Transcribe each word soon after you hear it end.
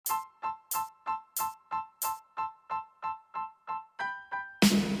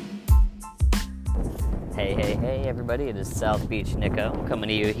Hey, everybody. It is South Beach Nico coming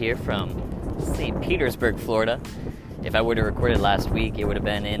to you here from St. Petersburg, Florida. If I would have recorded last week, it would have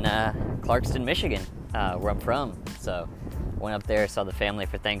been in Clarkston, Michigan, where I'm from. So went up there, saw the family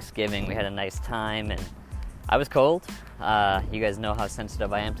for Thanksgiving. We had a nice time, and I was cold. You guys know how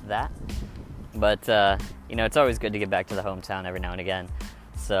sensitive I am to that. But, it's always good to get back to the hometown every now and again.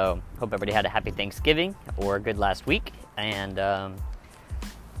 So hope everybody had a happy Thanksgiving or a good last week. And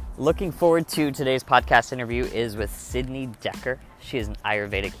looking forward to today's podcast interview is with Sydney Decker. She is an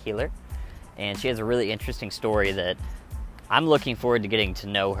Ayurvedic healer, and she has a really interesting story that I'm looking forward to getting to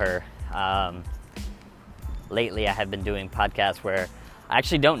know her. Lately, I have been doing podcasts where I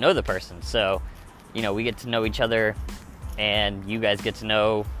actually don't know the person. So, we get to know each other, and you guys get to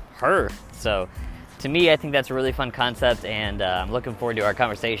know her. So, to me, I think that's a really fun concept, and I'm looking forward to our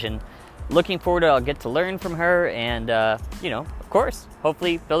conversation. Looking forward to I'll get to learn from her, and of course,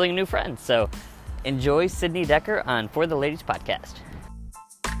 hopefully building a new friend. So enjoy Sydney Decker on For the Ladies podcast.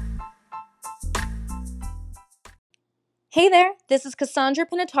 Hey there, this is Cassandra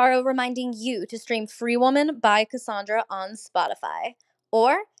Pinataro reminding you to stream Free Woman by Cassandra on Spotify.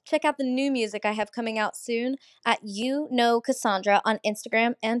 Or check out the new music I have coming out soon at You Know Cassandra on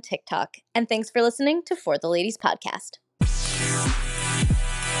Instagram and TikTok. And thanks for listening to For the Ladies podcast.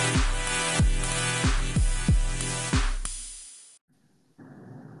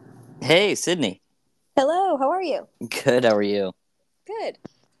 Hey, Sydney. Hello, how are you? Good, how are you? Good.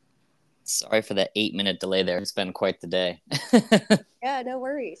 Sorry for that 8-minute delay there. It's been quite the day. Yeah, no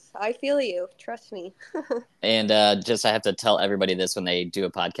worries. I feel you. Trust me. And I have to tell everybody this when they do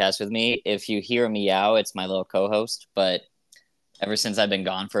a podcast with me. If you hear a meow, it's my little co-host. But ever since I've been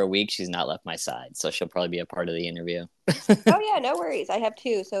gone for a week, she's not left my side. So she'll probably be a part of the interview. Oh, yeah, no worries. I have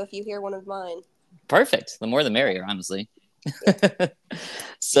two. So if you hear one of mine. Perfect. The more the merrier, honestly.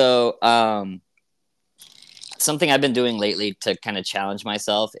 So, something I've been doing lately to kind of challenge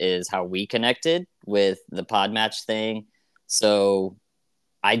myself is how we connected with the pod match thing. So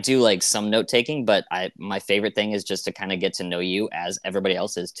I do like some note taking, but my favorite thing is just to kind of get to know you as everybody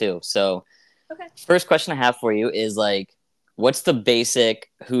else is too. So okay. First question I have for you is like, what's the basic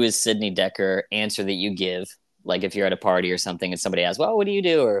who is Sydney Decker answer that you give? Like if you're at a party or something and somebody asks, well, what do you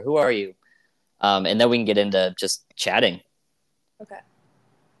do? Or who are you? And then we can get into just chatting. Okay.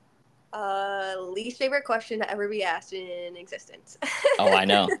 Least favorite question to ever be asked in existence. Oh, I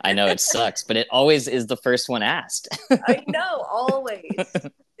know. It sucks, but it always is the first one asked. I know, always.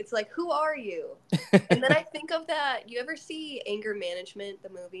 It's like, who are you? And then I think of that. You ever see Anger Management, the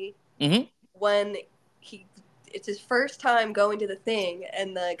movie? Mm-hmm. When it's his first time going to the thing,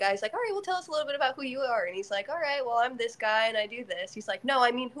 and the guy's like, all right, well, tell us a little bit about who you are. And he's like, all right, well, I'm this guy, and I do this. He's like, no,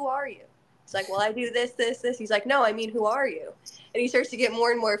 I mean, who are you? He's like, well, I do this. He's like, no, I mean, who are you? And he starts to get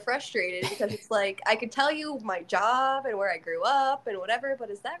more and more frustrated because it's like, I could tell you my job and where I grew up and whatever, but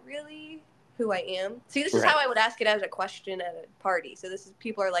is that really who I am? See, this is how I would ask it as a question at a party. So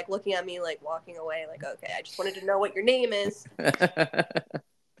people are like looking at me like walking away like, okay, I just wanted to know what your name is.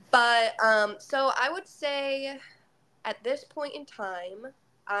 But so I would say at this point in time,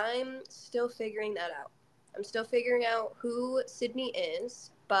 I'm still figuring that out. I'm still figuring out who Sydney is.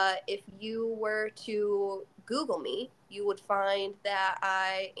 But if you were to Google me, you would find that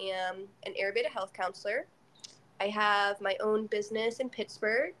I am an Ayurveda health counselor. I have my own business in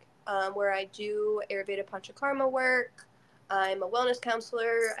Pittsburgh where I do Ayurveda Panchakarma work. I'm a wellness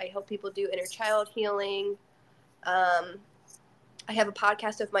counselor. I help people do inner child healing. I have a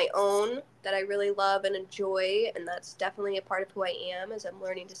podcast of my own that I really love and enjoy, and that's definitely a part of who I am as I'm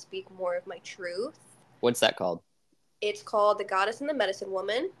learning to speak more of my truth. What's that called? It's called The Goddess and the Medicine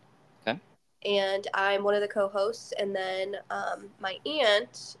Woman. Okay. And I'm one of the co-hosts. And then my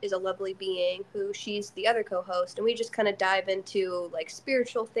aunt is a lovely being who she's the other co-host. And we just kind of dive into like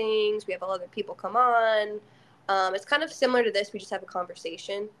spiritual things. We have all other people come on. It's kind of similar to this. We just have a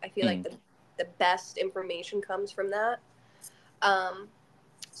conversation. I feel like the best information comes from that.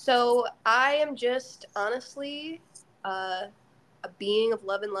 So I am just honestly a being of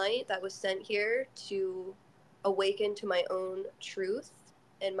love and light that was sent here to awaken to my own truth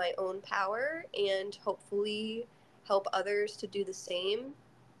and my own power, and hopefully help others to do the same,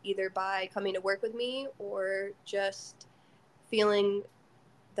 either by coming to work with me or just feeling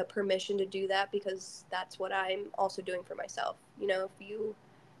the permission to do that, because that's what I'm also doing for myself. If you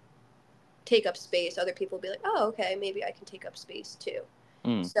take up space, other people will be like, oh, okay, maybe I can take up space too.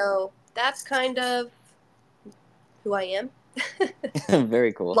 So that's kind of who I am.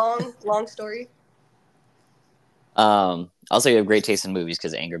 Very cool. Long story. Also, you have great taste in movies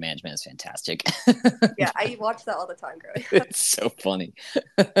because anger management is fantastic. Yeah, I watched that all the time growing up. It's so funny.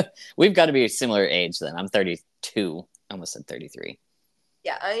 We've got to be a similar age then. I'm 32. I almost said 33.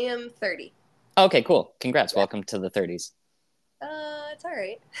 Yeah, I am 30. Okay, cool. Congrats. Yeah. Welcome to the 30s. It's all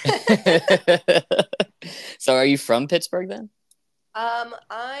right. So, are you from Pittsburgh then?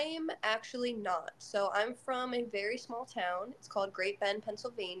 I'm actually not. So I'm from a very small town. It's called Great Bend,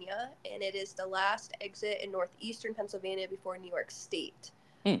 Pennsylvania, and it is the last exit in northeastern Pennsylvania before New York State.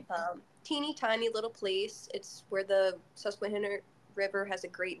 Hmm. Teeny tiny little place. It's where the Susquehanna River has a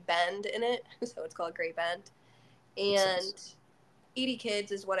great bend in it, so it's called Great Bend. Makes And sense. 80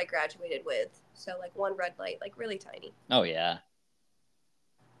 kids is what I graduated with. So like one red light, like really tiny. Oh, yeah.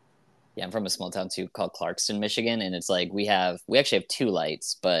 Yeah, I'm from a small town too called Clarkston, Michigan, and it's like we actually have two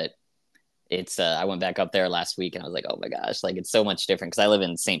lights, but it's I went back up there last week and I was like, oh my gosh, like it's so much different because I live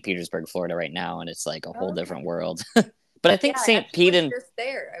in St. Petersburg, Florida right now, and it's like a whole Oh, different okay. world. But I Yeah, think I St. actually Pete was and just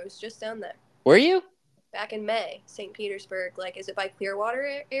there. I was just down there were you? back in May. St. Petersburg, like, is it by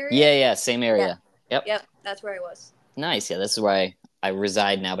Clearwater area? Yeah, yeah, same Yeah. area. Yep. Yep, that's where I was. Nice. Yeah, this is where I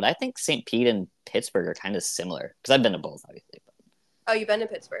reside now, but I think St. Pete and Pittsburgh are kind of similar because I've been to both, obviously. But Oh, you've been to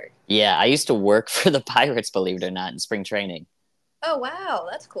Pittsburgh. yeah, I used to work for the Pirates, believe it or not, in spring training. Oh, wow,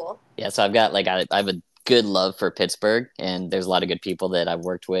 that's cool. Yeah, so I've got like I have a good love for Pittsburgh, and there's a lot of good people that I've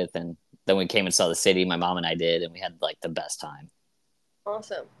worked with, and then we came and saw the city. My mom and I did, and we had like the best time.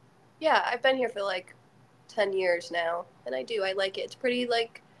 Awesome. Yeah, I've been here for like 10 years now, and I do. I like it. It's pretty,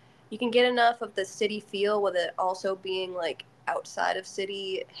 like, you can get enough of the city feel with it also being like outside of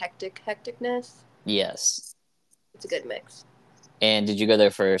city hecticness. Yes. It's a good mix. And did you go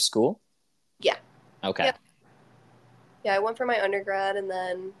there for school? Yeah. Okay. Yeah. Yeah, I went for my undergrad, and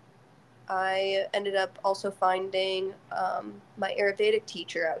then I ended up also finding my Ayurvedic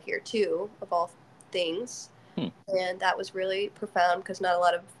teacher out here too, of all things. Hmm. And that was really profound because not a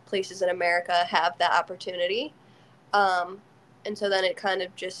lot of places in America have that opportunity. Um, and so then it kind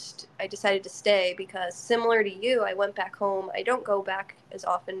of just, I decided to stay because similar to you, I went back home. I don't go back as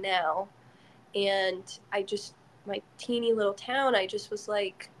often now. And I just, my teeny little town, I just was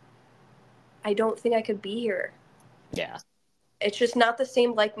like, I don't think I could be here. Yeah. It's just not the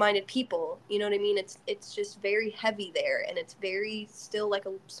same like-minded people. You know what I mean? It's just very heavy there, and it's very still like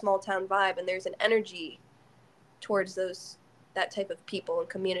a small town vibe, and there's an energy towards those that type of people and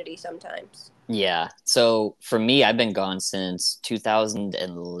community sometimes. Yeah. So for me, I've been gone since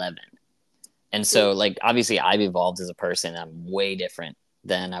 2011. And Mm. so like obviously I've evolved as a person. I'm way different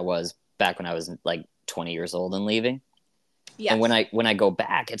than I was back when I was like 20 years old and leaving. And Yes, when I go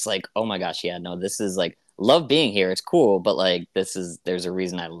back, it's like, oh my gosh, yeah, no, this is like love being here. It's cool, but like there's a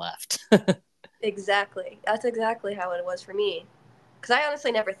reason I left. exactly. That's exactly how it was for me. Because I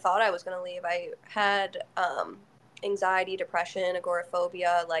honestly never thought I was going to leave. I had anxiety, depression,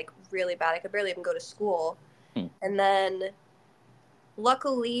 agoraphobia, like really bad. I could barely even go to school. Hmm. And then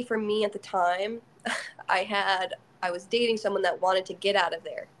luckily for me at the time, I was dating someone that wanted to get out of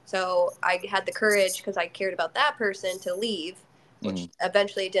there. So I had the courage because I cared about that person to leave, which Mhm.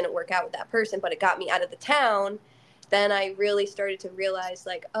 eventually it didn't work out with that person, but it got me out of the town. Then I really started to realize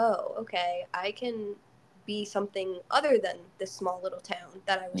like, oh, okay, I can be something other than this small little town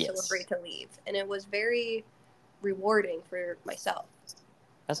that I was so Yes. afraid to leave. And it was very rewarding for myself.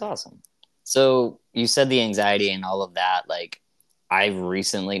 That's awesome. So you said the anxiety and all of that. Like I've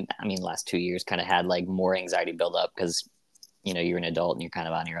recently, I mean, last 2 years, kind of had like more anxiety build up because you're an adult and you're kind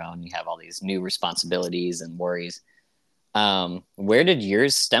of on your own. You have all these new responsibilities and worries. Where did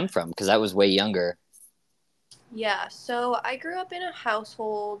yours stem from? Because I was way younger. Yeah, so I grew up in a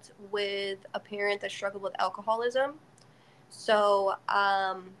household with a parent that struggled with alcoholism. So,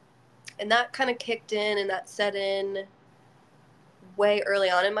 and that kind of kicked in and that set in way early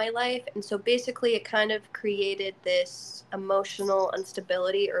on in my life. And so basically, it kind of created this emotional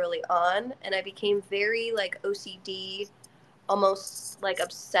instability early on. And I became very like OCD, almost like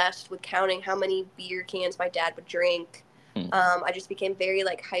obsessed with counting how many beer cans my dad would drink. Hmm. I just became very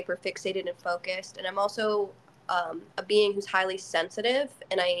like hyper fixated and focused. And I'm also a being who's highly sensitive,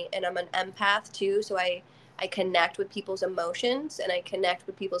 and I'm an empath too. So I connect with people's emotions and I connect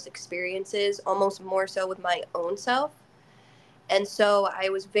with people's experiences almost more so with my own self. And so I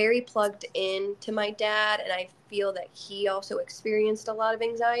was very plugged in to my dad, and I feel that he also experienced a lot of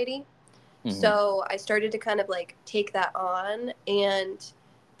anxiety. Mm-hmm. So I started to kind of like take that on. And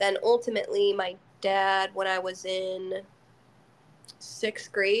then ultimately, my dad, when I was in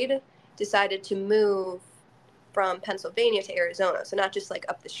sixth grade, decided to move from Pennsylvania to Arizona. So not just like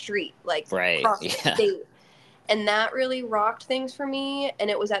up the street, like Right. across the Yeah. state. And that really rocked things for me. And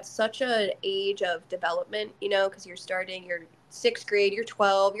it was at such an age of development, you know, because you're starting your sixth grade, you're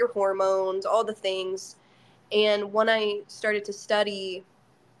 12, your hormones, all the things. And when I started to study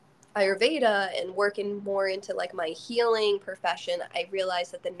Ayurveda and working more into like my healing profession, I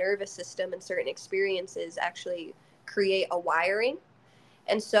realized that the nervous system and certain experiences actually create a wiring.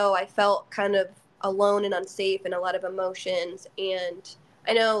 And so I felt kind of alone and unsafe in a lot of emotions. And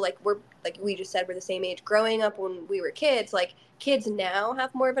I know, like, like we just said, we're the same age. Growing up when we were kids, like, kids now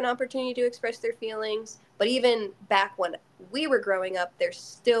have more of an opportunity to express their feelings. But even back when we were growing up, there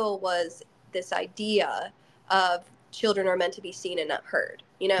still was this idea of children are meant to be seen and not heard,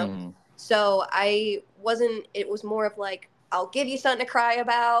 you know? Mm. So I wasn't, it was more of like, I'll give you something to cry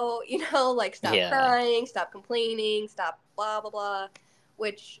about, you know, like stop Yeah. crying, stop complaining, stop blah, blah, blah,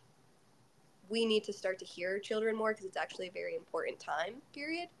 which we need to start to hear children more because it's actually a very important time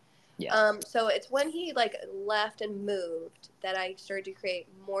period. Yeah. So it's when he like left and moved that I started to create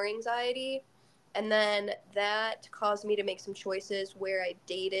more anxiety, and then that caused me to make some choices where I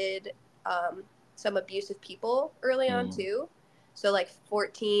dated some abusive people early on Mm. too. So like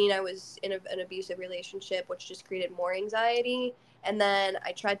 14, I was in an abusive relationship, which just created more anxiety. And then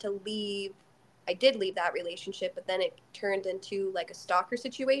I tried to leave. I did leave that relationship, but then it turned into like a stalker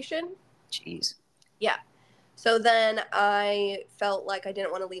situation. Jeez. Yeah. So then I felt like I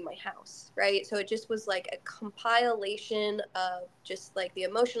didn't want to leave my house, right? So it just was like a compilation of just like the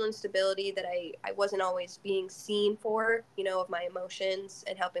emotional instability that I wasn't always being seen for, you know, of my emotions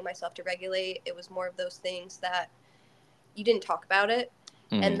and helping myself to regulate. It was more of those things that you didn't talk about it.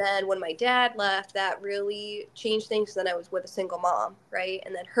 And Mm. then when my dad left, that really changed things. Then I was with a single mom, right?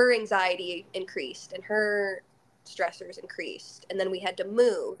 And then her anxiety increased and her stressors increased. And then we had to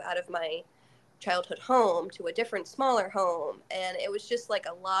move out of my childhood home to a different smaller home, and it was just like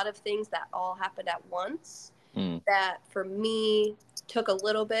a lot of things that all happened at once Mm. that for me took a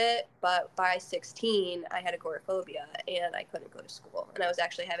little bit, but by 16 I had agoraphobia and I couldn't go to school, and I was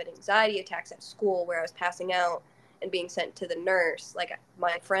actually having anxiety attacks at school where I was passing out and being sent to the nurse. Like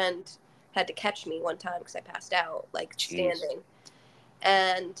my friend had to catch me one time because I passed out like Jeez. standing.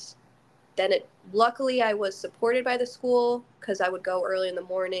 And then it luckily I was supported by the school because I would go early in the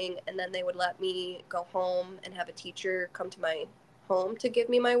morning, and then they would let me go home and have a teacher come to my home to give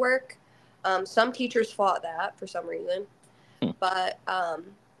me my work. Some teachers fought that for some reason, Hmm. but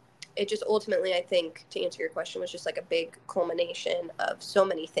it just ultimately, I think, to answer your question, was just like a big culmination of so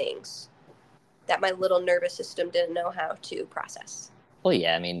many things that my little nervous system didn't know how to process. Well,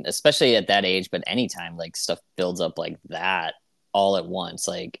 yeah, I mean, especially at that age, but anytime like stuff builds up like that all at once,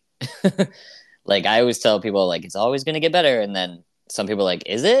 like like I always tell people like it's always gonna get better, and then some people are like,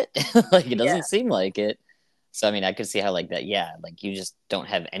 is it? Like it Yeah. doesn't seem like it. So I mean, I could see how like that, yeah, like you just don't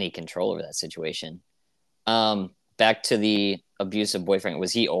have any control over that situation. Back to the abusive boyfriend.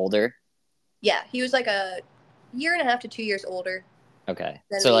 Was he older? Yeah. He was like a year and a half to 2 years older Okay.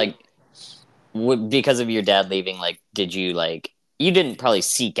 than So me. like because of your dad leaving, like did you like you didn't probably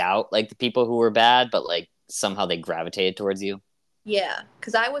seek out like the people who were bad, but like somehow they gravitated towards you? Yeah,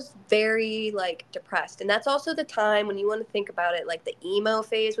 because I was very like depressed, and that's also the time when you want to think about it. Like the emo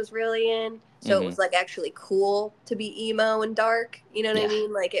phase was really in, so it Mm-hmm. was like actually cool to be emo and dark. You know what I Yeah.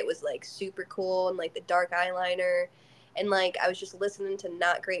 mean? Like it was like super cool and like the dark eyeliner, and like I was just listening to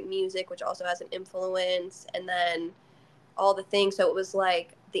not great music, which also has an influence, and then all the things. So it was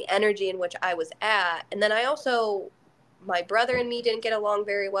like the energy in which I was at, and then I also my brother and me didn't get along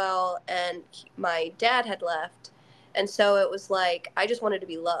very well, and my dad had left, and so it was like I just wanted to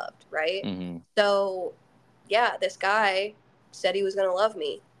be loved, right? Mm-hmm. So yeah, this guy said he was going to love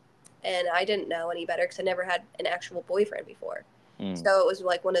me, and I didn't know any better because I never had an actual boyfriend before. Mm. So it was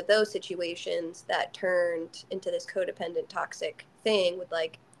like one of those situations that turned into this codependent toxic thing with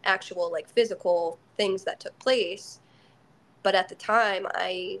like actual like physical things that took place. But at the time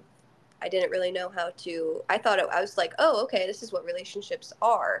I didn't really know how to. I thought I was like, oh, okay, this is what relationships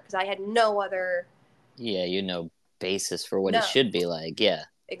are, because I had no other. Yeah, you know basis for what it No, should be like. Yeah.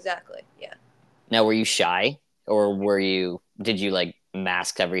 exactly. Yeah. Now, were you shy, or did you like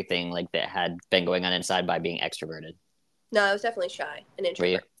mask everything like that had been going on inside by being extroverted? No, I was definitely shy, an Were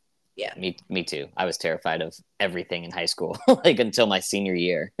you? introvert. Yeah. Me too. I was terrified of everything in high school, like until my senior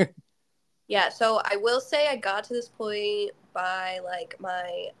year. Yeah. So I will say I got to this point by like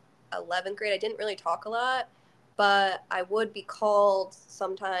my 11th grade. I didn't really talk a lot, but I would be called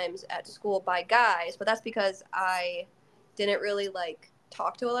sometimes at school by guys, but that's because I didn't really like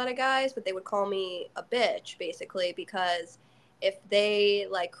talk to a lot of guys, but they would call me a bitch basically because if they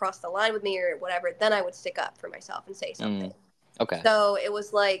like crossed the line with me or whatever, then I would stick up for myself and say something. Mm, okay. So it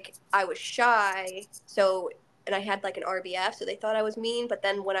was like I was shy. So and I had like an RBF, so they thought I was mean. But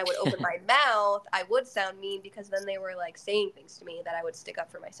then when I would open my mouth, I would sound mean because then they were like saying things to me that I would stick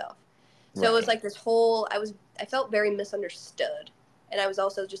up for myself. So it was like this whole, I felt very misunderstood. And I was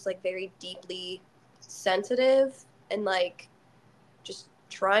also just like very deeply sensitive and like just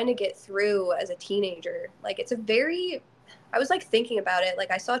trying to get through as a teenager. Like I was like thinking about it.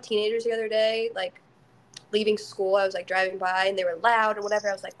 Like I saw teenagers the other day, like leaving school. I was like driving by and they were loud or whatever.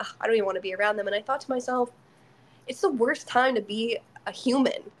 I was like, I don't even want to be around them. And I thought to myself, it's the worst time to be a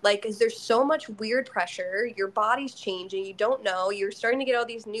human. Like, 'cause there's so much weird pressure. Your body's changing. You don't know. You're starting to get all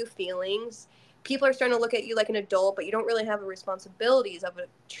these new feelings. People are starting to look at you like an adult, but you don't really have the responsibilities of a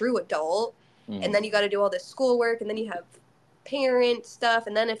true adult. And then you got to do all this schoolwork, and then you have parent stuff,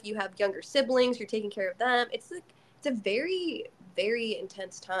 and then if you have younger siblings, you're taking care of them. It's a very, very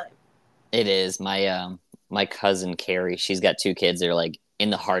intense time. It is. My cousin Carrie, she's got 2 kids. They're like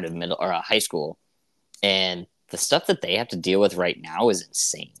in the heart of middle or high school, and the stuff that they have to deal with right now is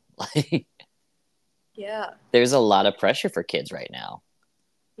insane. Like, Yeah. there's a lot of pressure for kids right now.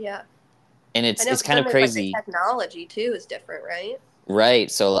 Yeah. And I know, it's kind of like, crazy. the technology too is different, right? Right.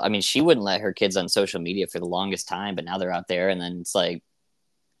 So, I mean, she wouldn't let her kids on social media for the longest time, but now they're out there, and then it's like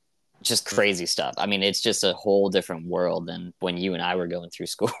just crazy stuff. I mean, it's just a whole different world than when you and I were going through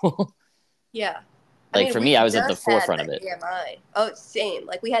school. Yeah. I Like mean, for we me, I was at the just had forefront the of it. AMI. Oh, same.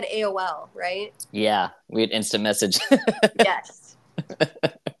 Like we had AOL, right? Yeah, we had instant message. Yes.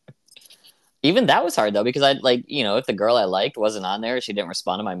 Even that was hard though, because I like, if the girl I liked wasn't on there, she didn't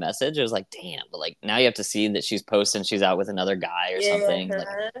respond to my message. It was like, damn. But like now you have to see that she's posting, she's out with another guy or Yeah. something.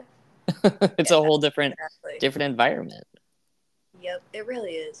 Like it's Yeah, a whole different exactly. environment. Yep, it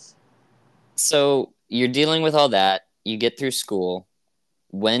really is. So you're dealing with all that. You get through school.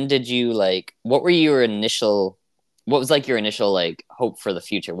 When did you like? What were your initial? What was like your initial like hope for the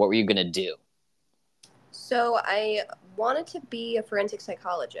future? What were you gonna do? So I wanted to be a forensic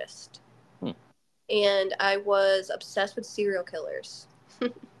psychologist, Hmm. and I was obsessed with serial killers.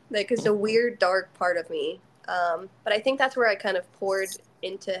 Like it's a weird, dark part of me. But I think that's where I kind of poured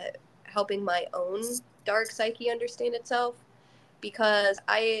into helping my own dark psyche understand itself, because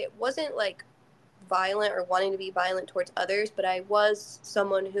I wasn't like violent or wanting to be violent towards others, but I was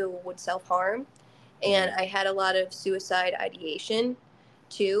someone who would self harm, and I had a lot of suicide ideation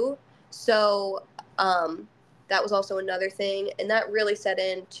too. So that was also another thing, and that really set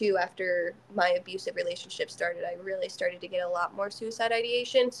in too after my abusive relationship started. I really started to get a lot more suicide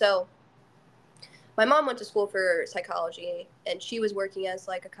ideation. So my mom went to school for psychology, and she was working as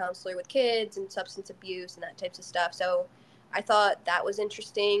like a counselor with kids and substance abuse and that types of stuff. So I thought that was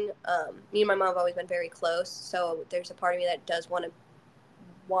interesting. Me and my mom have always been very close, so there's a part of me that does want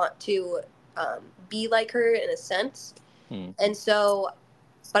to be like her in a sense. And so,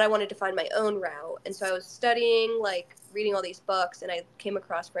 but I wanted to find my own route, and so I was studying, like reading all these books, and I came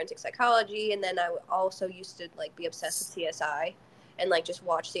across forensic psychology, and then I also used to like be obsessed with CSI and like just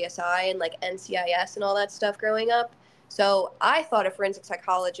watch CSI and like NCIS and all that stuff growing up. So I thought a forensic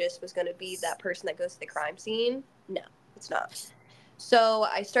psychologist was going to be that person that goes to the crime scene. No, it's not. So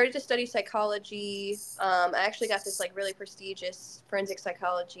I started to study psychology. I actually got this like really prestigious forensic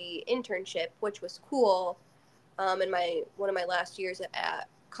psychology internship, which was cool, in my one of my last years at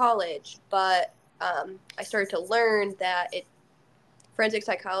college. But I started to learn that forensic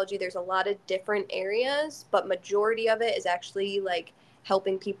psychology, there's a lot of different areas, but majority of it is actually like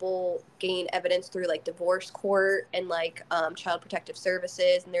helping people gain evidence through like divorce court and like child protective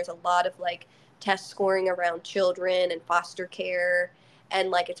services. And there's a lot of like test scoring around children and foster care, and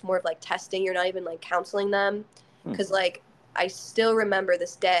like it's more of like testing. You're not even like counseling them, because like I still remember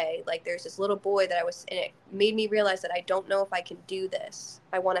this day, like there's this little boy that and it made me realize that I don't know if I can do this.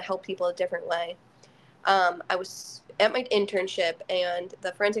 I want to help people a different way. I was at my internship, and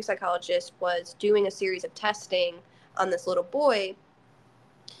the forensic psychologist was doing a series of testing on this little boy,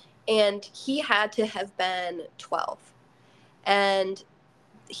 and he had to have been 12. And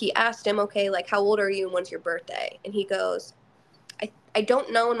he asked him, okay, like, how old are you and when's your birthday? And he goes, I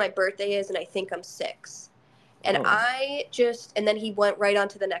don't know when my birthday is, and I think I'm 6. And and then he went right on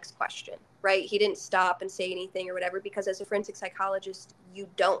to the next question, right? He didn't stop and say anything or whatever, because as a forensic psychologist,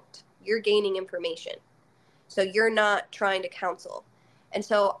 you're gaining information. So you're not trying to counsel. And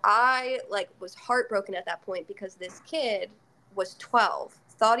so I like was heartbroken at that point, because this kid was 12,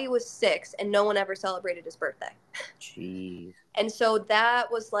 thought he was 6, and no one ever celebrated his birthday. Jeez. And so that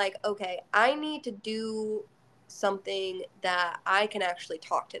was like, okay, I need to do something that I can actually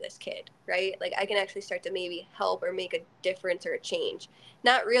talk to this kid, right? Like I can actually start to maybe help or make a difference or a change.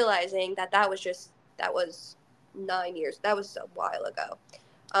 Not realizing that that was 9 years. That was a while ago.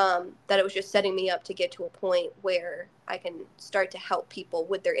 that it was just setting me up to get to a point where I can start to help people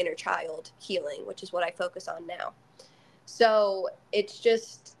with their inner child healing, which is what I focus on now. So it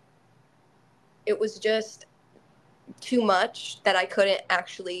was just too much that I couldn't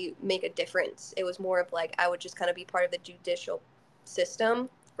actually make a difference. It was more of like I would just kind of be part of the judicial system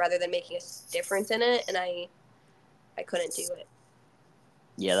rather than making a difference in it, and I couldn't do it.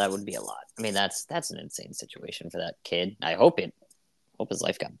 Yeah, that would be a lot. I mean, that's an insane situation for that kid. I hope his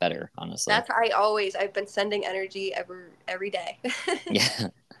life got better, honestly. I've been sending energy every day. Yeah.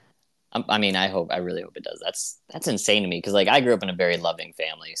 I mean, I really hope it does. That's insane to me because like I grew up in a very loving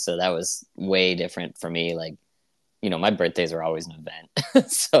family, so that was way different for me. Like, my birthdays are always an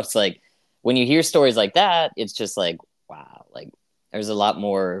event, so it's like when you hear stories like that, it's just like wow, like there's a lot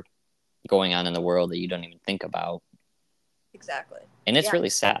more going on in the world that you don't even think about. Exactly. And it's really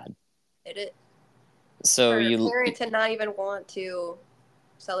sad. It is. So for a parent to not even want to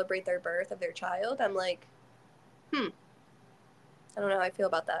celebrate their birth of their child, I'm like, I don't know how I feel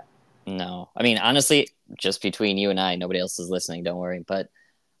about that. No. I mean, honestly, just between you and I, nobody else is listening, don't worry, but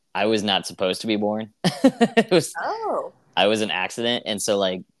I was not supposed to be born. I was an accident, and so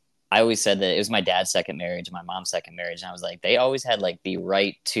like I always said that it was my dad's second marriage, my mom's second marriage, and I was like they always had like the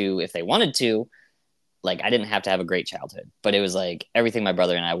right to, if they wanted to, like I didn't have to have a great childhood, but it was like everything my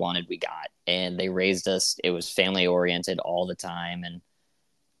brother and I wanted, we got. And they raised us. It was family oriented all the time, and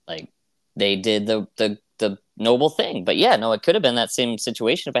like they did the noble thing. But yeah, no, it could have been that same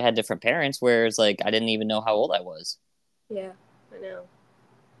situation if I had different parents, where it's like I didn't even know how old I was. Yeah, I know.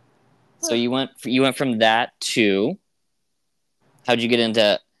 So you went from that to, how'd you get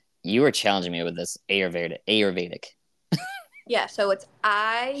into? You were challenging me with this Ayurvedic. Yeah, so it's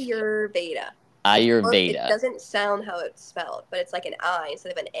Ayurveda. It Ayurveda. doesn't sound how it's spelled, but it's like an I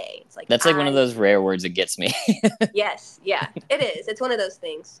instead of an A. It's like That's like one of those rare words that gets me. Yes, yeah, it is. It's one of those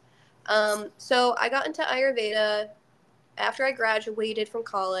things. So I got into Ayurveda after I graduated from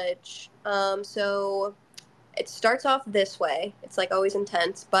college. So it starts off this way. It's like always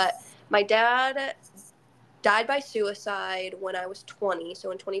intense, but my dad died by suicide when I was 20,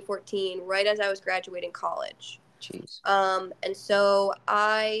 so in 2014, right as I was graduating college. Jeez. And so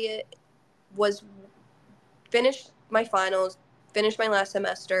I was finished my finals, finished my last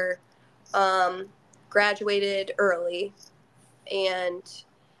semester, graduated early, and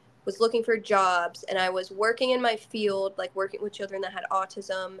was looking for jobs. And I was working in my field, like working with children that had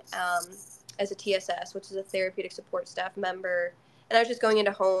autism, as a TSS, which is a therapeutic support staff member. And I was just going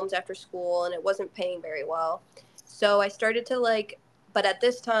into homes after school, and it wasn't paying very well. So I started to but at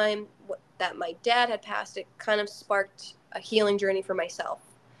this time that my dad had passed, it kind of sparked a healing journey for myself.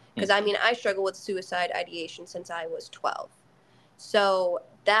 Because I mean, I struggle with suicide ideation since I was 12. So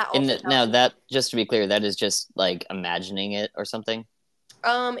that also now that, just to be clear, that is just like imagining it or something.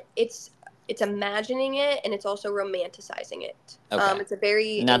 It's imagining it, and it's also romanticizing it. Okay. It's a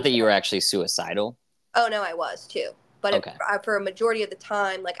very not that you were actually suicidal. Oh no, I was too. But okay. For a majority of the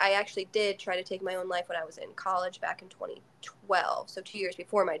time, like I actually did try to take my own life when I was in college back in 2012, so 2 years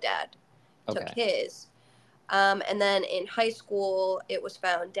before my dad took his. And then in high school, it was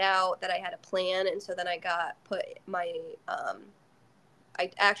found out that I had a plan, and so then I got put my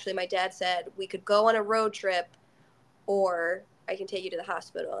my dad said we could go on a road trip, or I can take you to the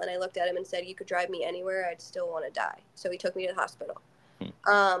hospital. And I looked at him and said, you could drive me anywhere, I'd still want to die. So he took me to the hospital.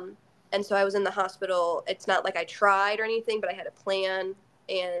 And so I was in the hospital. It's not like I tried or anything, but I had a plan,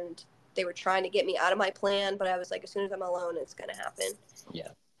 and they were trying to get me out of my plan. But I was like, as soon as I'm alone, it's going to happen. Yeah.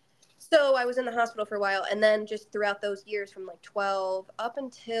 So I was in the hospital for a while. And then just throughout those years from like 12 up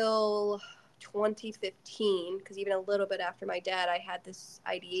until 2015, because even a little bit after my dad, I had this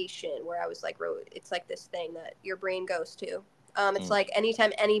ideation where I was like, it's like this thing that your brain goes to. It's like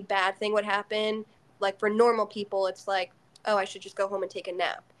anytime any bad thing would happen, like for normal people, it's like, oh, I should just go home and take a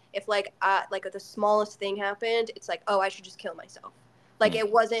nap. If like the smallest thing happened, it's like, oh, I should just kill myself. Like it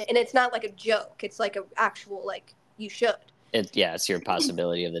wasn't, and it's not like a joke. It's like an actual, like, you should. It's your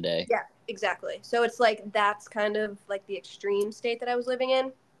possibility of the day. Yeah, exactly. So it's like that's kind of like the extreme state that I was living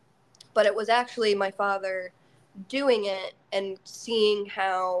in. But it was actually my father doing it and seeing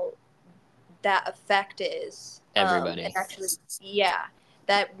how that effect is. Everybody. And actually, yeah,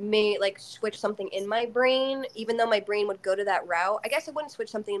 that may like switch something in my brain, even though my brain would go to that route. I guess it wouldn't switch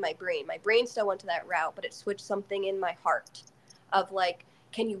something in my brain. My brain still went to that route, but it switched something in my heart of like,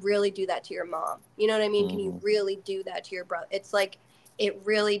 can you really do that to your mom? You know what I mean? Can you really do that to your brother? It's like, it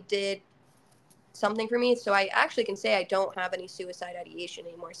really did something for me. So I actually can say I don't have any suicide ideation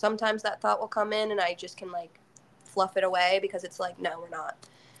anymore. Sometimes that thought will come in and I just can like fluff it away because it's like, no, we're not.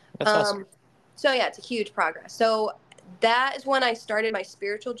 That's awesome. So yeah, it's a huge progress. So that is when I started my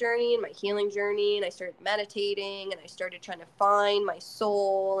spiritual journey and my healing journey, and I started meditating, and I started trying to find my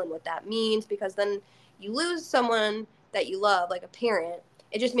soul and what that means, because then you lose someone that you love, like a parent.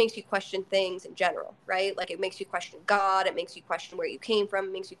 It just makes you question things in general, right? Like, it makes you question God, it makes you question where you came from,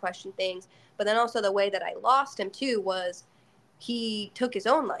 it makes you question things. But then also the way that I lost him too was he took his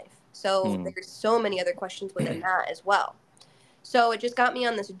own life. So Mm. there's so many other questions within that as well. So it just got me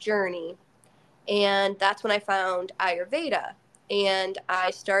on this journey, and that's when I found Ayurveda. And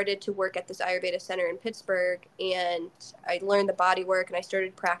I started to work at this Ayurveda center in Pittsburgh. And I learned the body work, and I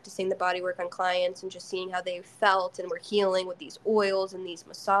started practicing the body work on clients and just seeing how they felt and were healing with these oils and these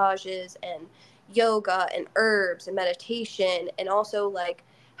massages and yoga and herbs and meditation. And also, like,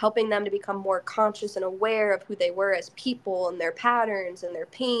 helping them to become more conscious and aware of who they were as people and their patterns and their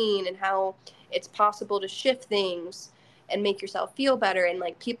pain, and how it's possible to shift things and make yourself feel better. And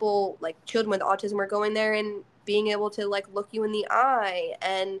like, people, like children with autism, were going there and being able to like look you in the eye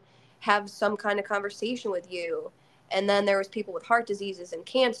and have some kind of conversation with you. And then there was people with heart diseases and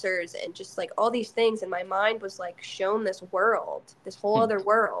cancers and just like all these things, and my mind was like shown this world, this whole Hmm. other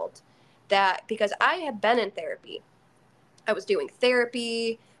world, that because I had been in therapy, I was doing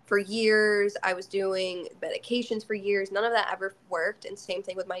therapy for years. I was doing medications for years. None of that ever worked. And same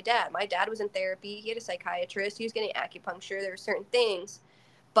thing with my dad. My dad was in therapy. He had a psychiatrist. He was getting acupuncture. There were certain things.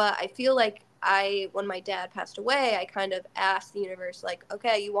 But I feel like when my dad passed away, I kind of asked the universe, like,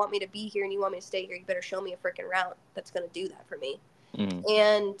 okay, you want me to be here and you want me to stay here. You better show me a freaking route that's going to do that for me. Mm.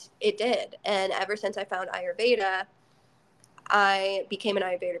 And it did. And ever since I found Ayurveda, I became an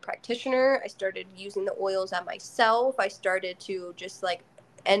Ayurveda practitioner. I started using the oils on myself. I started to just like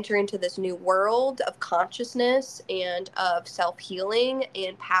enter into this new world of consciousness and of self-healing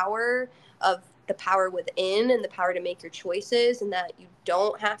and power, of the power within and the power to make your choices, and that you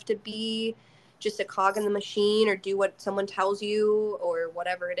don't have to be just a cog in the machine or do what someone tells you or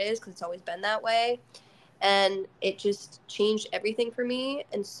whatever it is, because it's always been that way. And it just changed everything for me.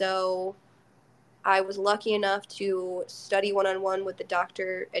 And so I was lucky enough to study one-on-one with the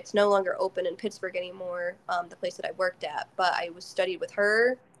doctor. It's no longer open in Pittsburgh anymore, the place that I worked at, but I was studied with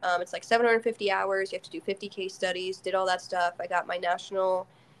her. It's like 750 hours. You have to do 50 case studies, did all that stuff. I got my National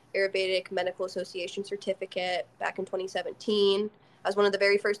Ayurvedic Medical Association certificate back in 2017. I was one of the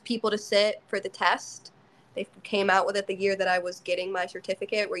very first people to sit for the test. They came out with it the year that I was getting my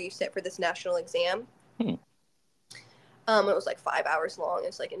certificate, where you sit for this national exam. Hmm. It was like 5 hours long. It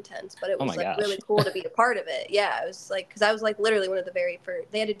was like intense, but it Oh was my like really gosh. cool to be a part of it. Yeah, it was like, because I was like literally one of the very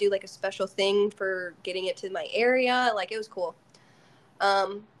first. They had to do like a special thing for getting it to my area. Like, it was cool.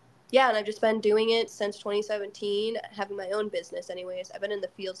 Um, yeah, and I've just been doing it since 2017, having my own business. Anyways, I've been in the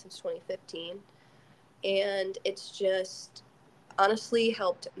field since 2015, and it's just honestly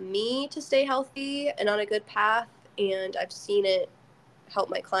helped me to stay healthy and on a good path. And I've seen it help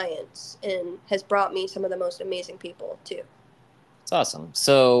my clients and has brought me some of the most amazing people too. It's awesome.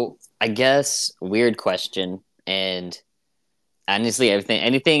 So I guess weird question, and honestly,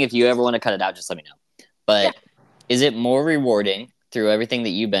 anything, if you ever want to cut it out, just let me know. Yeah. But is it more rewarding through everything that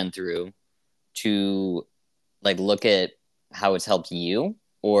you've been through to like look at how it's helped you,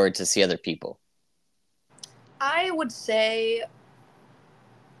 or to see other people? I would say,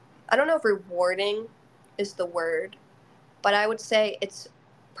 I don't know if rewarding is the word, but I would say it's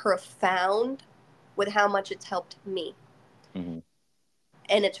profound with how much it's helped me. Mm-hmm.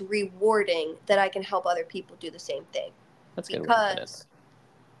 And it's rewarding that I can help other people do the same thing. That's a good way to put it. Because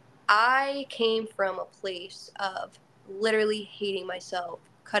I came from a place of literally hating myself,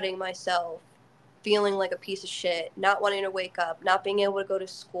 cutting myself, feeling like a piece of shit, not wanting to wake up, not being able to go to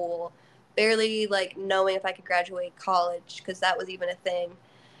school, barely like knowing if I could graduate college, because that was even a thing.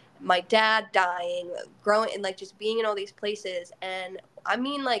 My dad dying, growing, and like just being in all these places. And I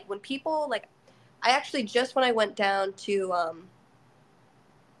mean, like, when people like, I actually just when I went down to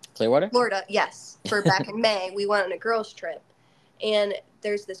Clearwater? Florida, yes, for back in May, we went on a girls' trip. And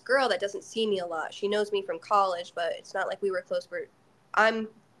there's this girl that doesn't see me a lot. She knows me from college, but it's not like we were close. I'm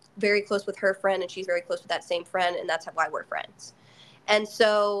very close with her friend, and she's very close with that same friend, and that's why we're friends. And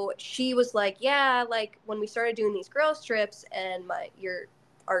so she was like, yeah, like when we started doing these girls trips, and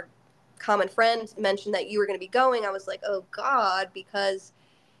our common friend mentioned that you were going to be going, I was like, oh God, because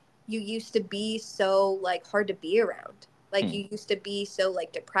you used to be so like hard to be around. Like, Hmm. you used to be so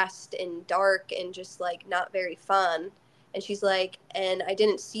like depressed and dark and just like not very fun. And she's like, and I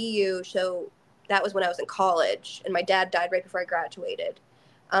didn't see you. So that was when I was in college, and my dad died right before I graduated.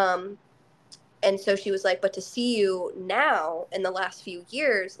 Um, and so she was like, but to see you now in the last few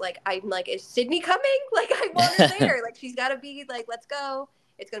years, like, I'm like, is Sydney coming? Like, I want her there. Like, she's got to be like, let's go.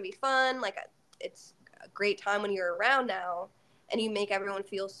 It's going to be fun. Like, a great time when you're around now, and you make everyone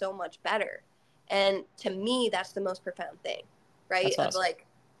feel so much better. And to me, that's the most profound thing, right? That's Of awesome. like,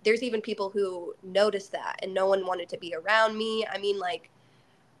 there's even people who noticed that and no one wanted to be around me. I mean, like,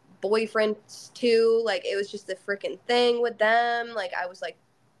 boyfriends too. Like, it was just the freaking thing with them. Like, I was like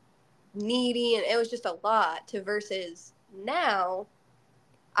needy, and it was just a lot. To versus now,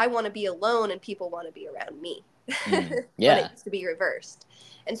 I want to be alone and people want to be around me. When it Yeah. used to be reversed.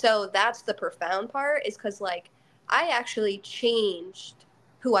 And so that's the profound part, is because, like, I actually changed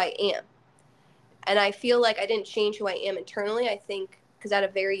who I am. And I feel like I didn't change who I am internally. I think because at a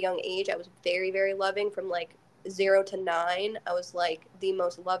very young age, I was very, very loving. From like 0 to 9, I was like the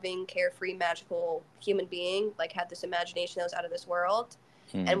most loving, carefree, magical human being. Like, had this imagination that was out of this world,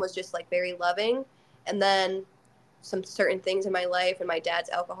 and Mm. was just like very loving. And then some certain things in my life and my dad's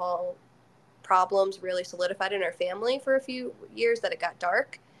alcohol problems really solidified in our family for a few years that it got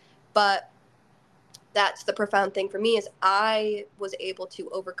dark. But that's the profound thing for me, is I was able to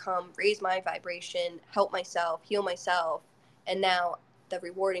overcome, raise my vibration, help myself, heal myself. And now the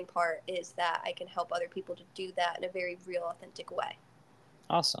rewarding part is that I can help other people to do that in a very real, authentic way.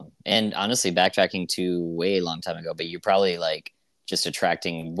 Awesome. And honestly, backtracking to way long time ago, but you're probably like just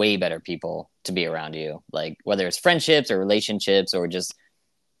attracting way better people to be around you, like whether it's friendships or relationships or just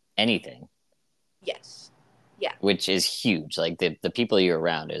anything, Yes. Yeah. which is huge. Like the people you're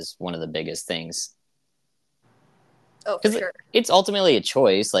around is one of the biggest things Oh, for because sure. it's ultimately a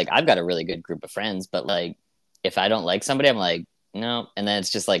choice. Like I've got a really good group of friends, but like if I don't like somebody, I'm like, no. And then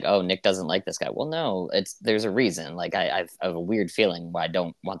it's just like, oh, Nick doesn't like this guy. Well, no, there's a reason. Like I have a weird feeling why I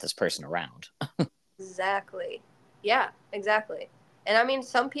don't want this person around. Exactly. Yeah, exactly. And I mean,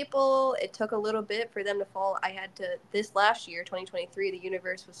 some people, it took a little bit for them to fall. I had to, this last year, 2023, the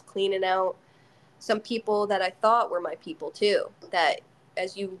universe was cleaning out some people that I thought were my people too. That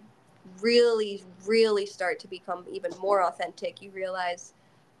as you really, really start to become even more authentic, you realize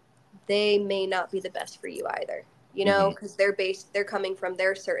they may not be the best for you either. You know, Hmm. because they're coming from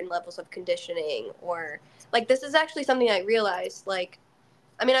their certain levels of conditioning, or like, this is actually something I realized. Like,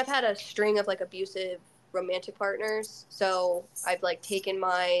 I mean, I've had a string of like abusive romantic partners, so I've like taken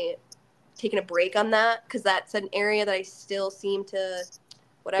a break on that, because that's an area that I still seem to Be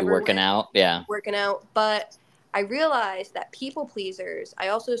whatever working with, out. Yeah. working out. But I realized that people pleasers, I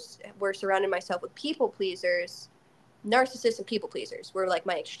also were surrounding myself with people pleasers, narcissists and people pleasers were like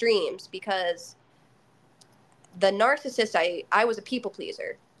my extremes, because the narcissist, I was a people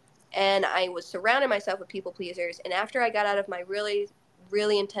pleaser, and I was surrounding myself with people pleasers. And after I got out of my really,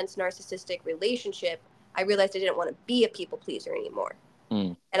 really intense narcissistic relationship, I realized I didn't want to be a people pleaser anymore.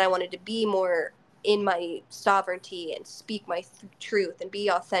 Mm. And I wanted to be more in my sovereignty and speak my truth and be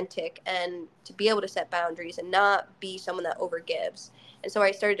authentic, and to be able to set boundaries and not be someone that overgives. And so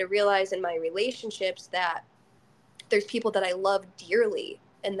I started to realize in my relationships that there's people that I love dearly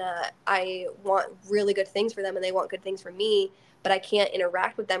and that I want really good things for them and they want good things for me, but I can't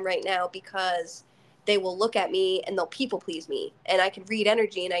interact with them right now because they will look at me and they'll people please me, and I can read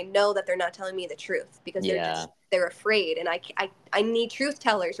energy and I know that they're not telling me the truth because Yeah. they're afraid. And I need truth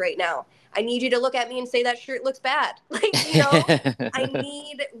tellers right now. I need you to look at me and say that shirt looks bad. Like, I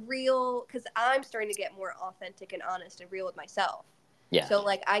need real, because I'm starting to get more authentic and honest and real with myself. Yeah. So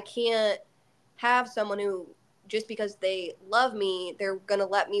like, I can't have someone who, just because they love me, they're going to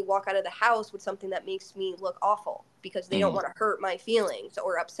let me walk out of the house with something that makes me look awful because they don't Mm. want to hurt my feelings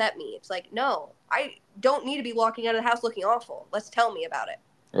or upset me. It's like, no, I don't need to be walking out of the house looking awful. Let's tell me about it.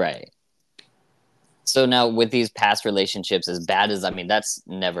 Right. So now with these past relationships, as bad as I mean, that's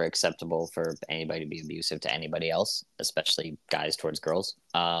never acceptable for anybody to be abusive to anybody else, especially guys towards girls.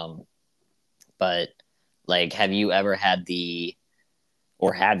 But like, have you ever had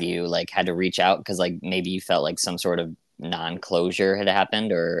or have you like had to reach out because like maybe you felt like some sort of non-closure had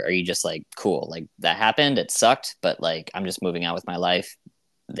happened, or are you just like, cool, like that happened, it sucked, but like I'm just moving on with my life,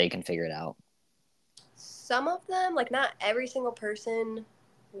 they can figure it out? Some of them, like not every single person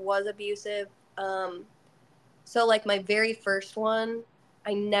was abusive. Um, so like my very first one,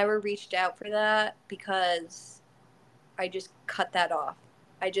 I never reached out for that because I just cut that off.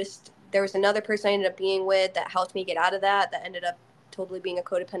 There was another person I ended up being with that helped me get out of that ended up totally being a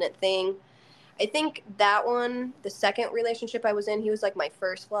codependent thing. I think that one, the second relationship I was in, he was like my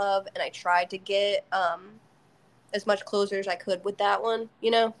first love, and I tried to get as much closure as I could with that one.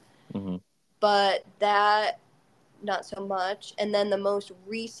 Mm-hmm. But that, not so much. And then the most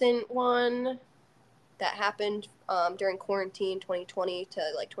recent one that happened during quarantine 2020 to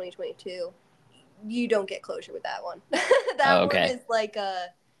like 2022, you don't get closure with that one. That Oh, one okay. is like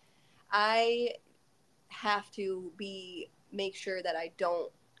I have to make sure that I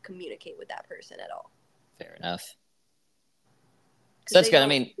don't communicate with that person at all. Fair enough. So because that's they good. I don't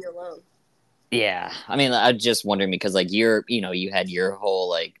want mean, to be alone. yeah. I mean, I'm just wondering because like you had your whole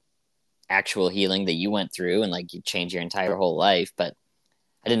like actual healing that you went through and like you changed your entire whole life, but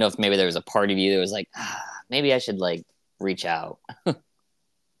I didn't know if maybe there was a part of you that was like, maybe I should like reach out.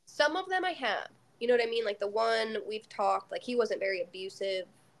 Some of them I have. You know what I mean? Like the one we've talked, like he wasn't very abusive,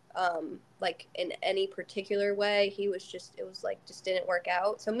 like in any particular way. He was just, it was like, just didn't work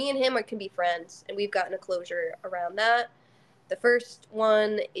out. So me and him can be friends, and we've gotten a closure around that. The first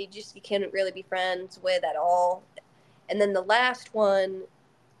one, you can't really be friends with at all. And then the last one,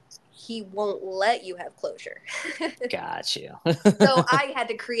 he won't let you have closure. Got you. So I had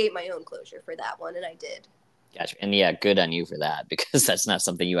to create my own closure for that one, and I did. Gotcha. And yeah, good on you for that because that's not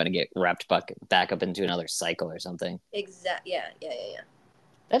something you want to get wrapped back up into another cycle or something. Yeah.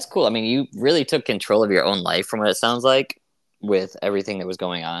 That's cool. I mean, you really took control of your own life from what it sounds like with everything that was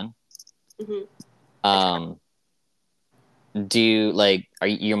going on. Hmm. Um, do you like, are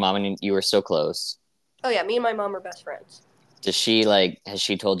your mom and you were so close? Oh yeah, me and my mom are best friends. Does she like, has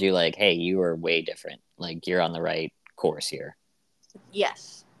she told you like, hey, you are way different? Like, you're on the right course here.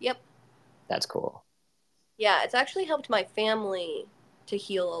 Yes. Yep. That's cool. Yeah, it's actually helped my family to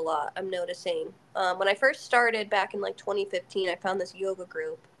heal a lot. I'm noticing. When I first started back in like 2015, I found this yoga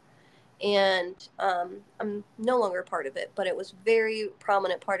group, and I'm no longer part of it, but it was very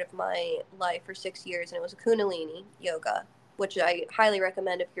prominent part of my life for 6 years, and it was a Kundalini yoga, which I highly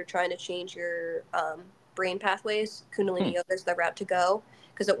recommend if you're trying to change your brain pathways. Hmm. Kundalini yoga is the route to go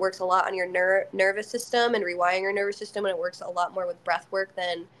because it works a lot on your nervous system and rewiring your nervous system, and it works a lot more with breath work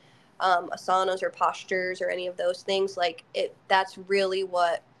than asanas or postures or any of those things. Like it, that's really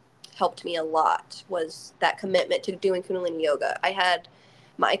what helped me a lot was that commitment to doing Kundalini yoga.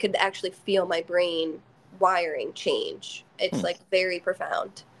 I could actually feel my brain wiring change. It's Hmm. like very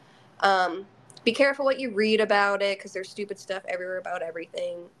profound. Um, be careful what you read about it because there's stupid stuff everywhere about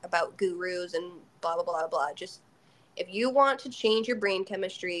everything, about gurus and blah, blah, blah, blah. Just if you want to change your brain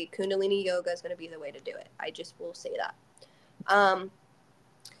chemistry, Kundalini yoga is going to be the way to do it. I just will say that.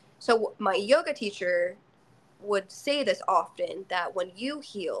 So my yoga teacher would say this often that when you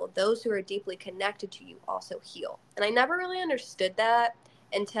heal, those who are deeply connected to you also heal. And I never really understood that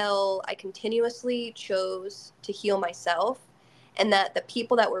until I continuously chose to heal myself, and that the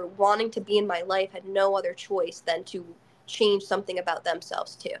people that were wanting to be in my life had no other choice than to change something about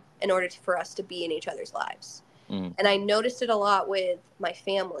themselves too in order for us to be in each other's lives. Mm. And I noticed it a lot with my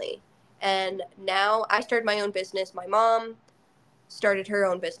family. And now I started my own business. My mom started her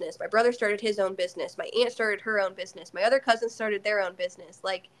own business. My brother started his own business. My aunt started her own business. My other cousins started their own business.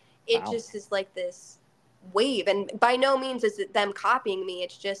 Like it Wow. just is like this wave. And by no means is it them copying me.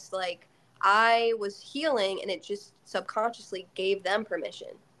 It's just like I was healing, and it just subconsciously gave them permission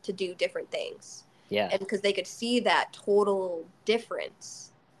to do different things. Yeah. And because they could see that total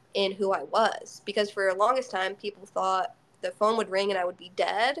difference in who I was. Because for the longest time, people thought the phone would ring and I would be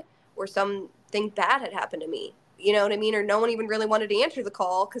dead, or something bad had happened to me. You know what I mean? Or no one even really wanted to answer the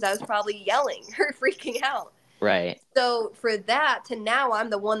call because I was probably yelling or freaking out. Right. So for that to now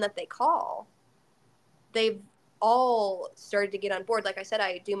I'm the one that they call, they've all started to get on board. Like I said,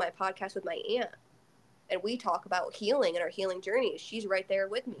 I do my podcast with my aunt, and we talk about healing and our healing journey. She's right there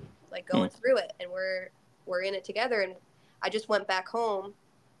with me, like Hmm. going through it, and we're in it together. And I just went back home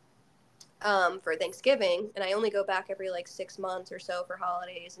for Thanksgiving, and I only go back every like 6 months or so for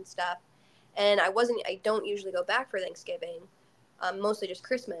holidays and stuff. And I don't usually go back for Thanksgiving, mostly just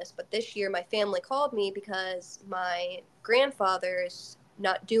Christmas. But this year, my family called me because my grandfather is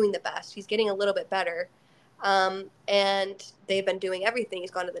not doing the best. He's getting a little bit better. And they've been doing everything. He's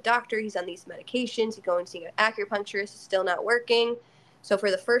gone to the doctor, he's on these medications, he's going to see an acupuncturist, it's still not working. So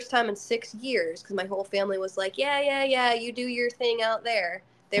for the first time in 6 years, because my whole family was like, yeah, you do your thing out there.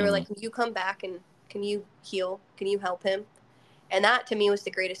 They were Hmm. like, can you come back and can you heal? Can you help him? And that to me was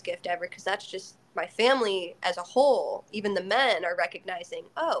the greatest gift ever, because that's just my family as a whole. Even the men are recognizing,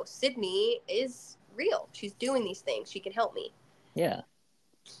 oh, Sydney is real. She's doing these things. She can help me. Yeah.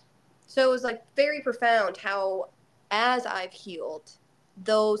 So it was like very profound how, as I've healed,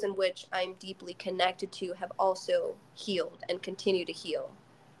 those in which I'm deeply connected to have also healed and continue to heal.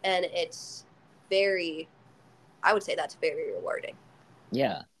 And it's very, I would say that's very rewarding.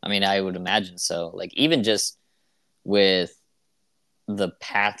 Yeah. I mean, I would imagine so. Like, even just with the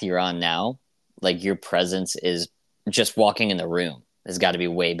path you're on now, like, your presence is just walking in the room has got to be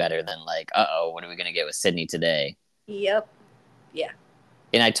way better than, like, what are we going to get with Sydney today? Yep. Yeah.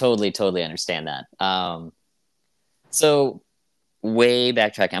 And I totally, totally understand that. So, way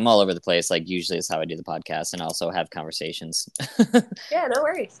backtracking, I'm all over the place. Like, usually is how I do the podcast and also have conversations. Yeah, no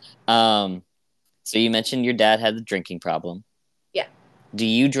worries. um, So you mentioned your dad had the drinking problem. Yeah. Do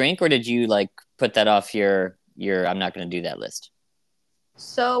you drink, or did you like put that off your I'm not going to do that list?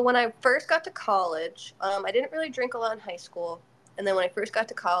 So when I first got to college, I didn't really drink a lot in high school. And then when I first got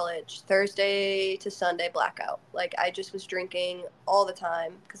to college, Thursday to Sunday blackout. Like I just was drinking all the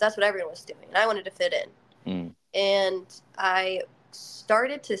time because that's what everyone was doing. And I wanted to fit in. Mm. And I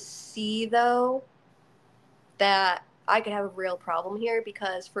started to see, though, that I could have a real problem here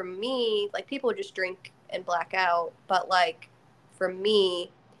because for me, like people would just drink and black out. But like for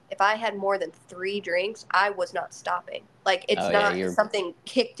me, if I had more than 3 drinks, I was not stopping. Like it's Oh yeah, not you're something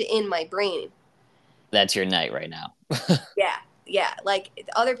kicked in my brain. that's your night right now. Yeah, yeah. Like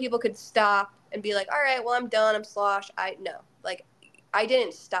other people could stop and be like, "All right, well, I'm done. I'm slosh." I no, like I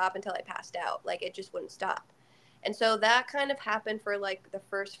didn't stop until I passed out. Like it just wouldn't stop. And so that kind of happened for like the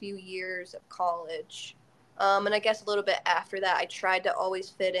first few years of college. And I guess a little bit after that, I tried to always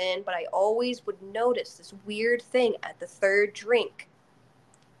fit in, but I always would notice this weird thing at the third drink.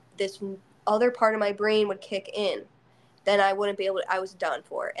 This other part of my brain would kick in. Then I wouldn't be able to, I was done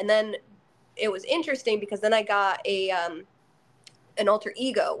for. And then it was interesting because then I got an alter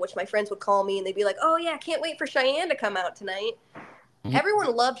ego, which my friends would call me and they'd be like, "Oh yeah, can't wait for Cheyenne to come out tonight." Mhm.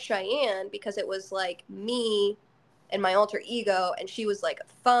 Everyone loved Cheyenne because it was like me and my alter ego, and she was like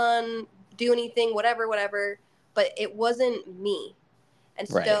fun, do anything, whatever, whatever. But it wasn't me, and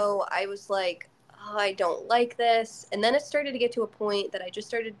Right. so I was like, oh, I don't like this. And then it started to get to a point that I just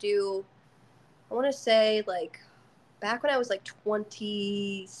started to do. I want to say like back when I was like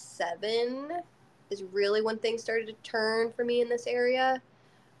 27 is really when things started to turn for me in this area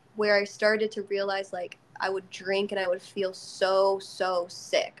where I started to realize like I would drink and I would feel so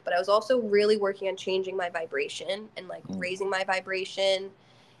sick. But I was also really working on changing my vibration and like Mm. raising my vibration.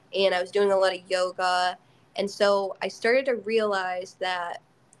 And I was doing a lot of yoga. And so I started to realize that,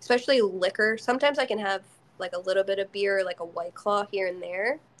 especially liquor, sometimes I can have like a little bit of beer, like a White Claw here and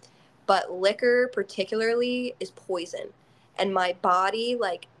there. But liquor, particularly, is poison. And my body,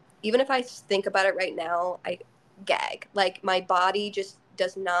 like, even if I think about it right now, I gag. Like, my body just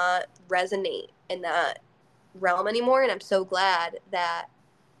does not resonate in that realm anymore. And I'm so glad that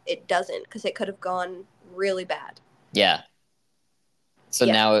it doesn't because it could have gone really bad. Yeah. So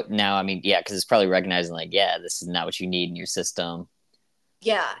Yeah. now, I mean, yeah, because it's probably recognizing like, yeah, this is not what you need in your system.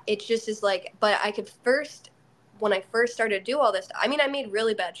 Yeah, it just is like, but I could first, when I first started to do all this, I mean, I made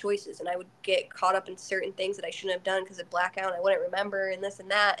really bad choices and I would get caught up in certain things that I shouldn't have done because of blackout and I wouldn't remember and this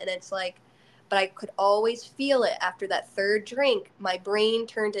and that. And it's like, but I could always feel it after that third drink. My brain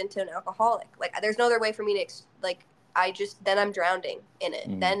turned into an alcoholic. Like, there's no other way for me to, like, I just, then I'm drowning in it.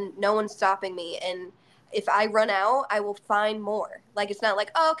 Mm. Then no one's stopping me. And if I run out, I will find more. Like it's not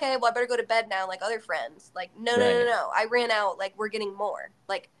like, oh, okay, well I better go to bed now, like other friends. Like Right. no. I ran out. Like we're getting more.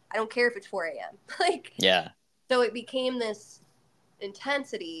 Like I don't care if it's 4 a.m. Like Yeah. so it became this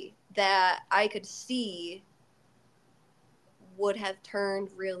intensity that I could see would have turned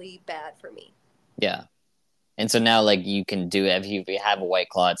really bad for me. Yeah. And so now, like, you can do it. If you have a White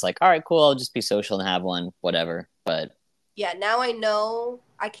Claw, it's like, all right, cool. I'll just be social and have one, whatever. But Yeah, now I know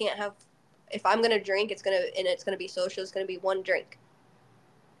I can't have. If I'm gonna drink, it's gonna be social. It's gonna be 1 drink.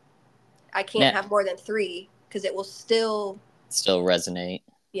 I can't now, have more than 3 because it will still. still resonate.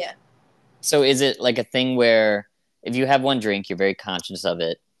 Yeah. So is it like a thing where if you have one drink, you're very conscious of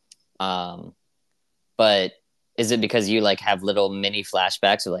it? Um, but is it because you like have little mini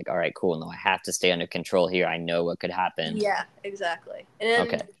flashbacks of like, all right, cool, no, I have to stay under control here. I know what could happen. Yeah, exactly. And then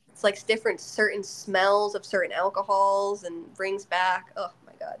Okay. it's like different certain smells of certain alcohols and brings back. Oh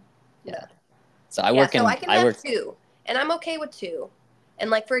my god. No. Yeah. So I Yeah, work so I in can I have work 2, and I'm okay with 2. And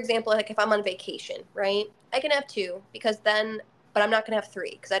like for example, like if I'm on vacation, right? I can have 2 because then, but I'm not gonna have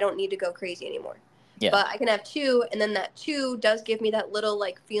 3 because I don't need to go crazy anymore. yeah, But I can have 2, and then that 2 does give me that little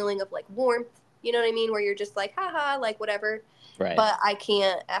like feeling of like warmth. You know what I mean? Where you're just like, haha, like whatever. right. But I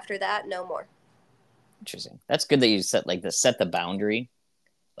can't after that, no more. Interesting. That's good that you set the boundary.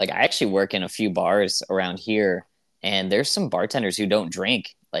 Like I actually work in a few bars around here and there's some bartenders who don't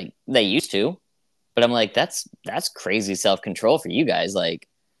drink. Like they used to, but I'm like, that's crazy self-control for you guys. Like,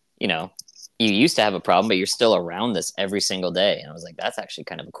 you know, you used to have a problem, but you're still around this every single day. And I was like, that's actually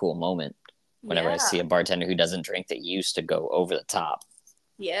kind of a cool moment whenever I see Yeah. a bartender who doesn't drink that used to go over the top.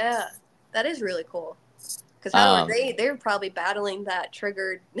 Yeah, that is really cool. Because how are Um, they? They're probably battling that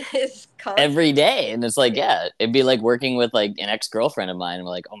triggered is every constantly. day. And it's like, yeah, it'd be like working with like an ex-girlfriend of mine. And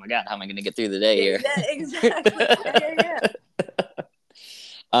we're like, oh my God, how am I going to get through the day here? Exactly. Yeah.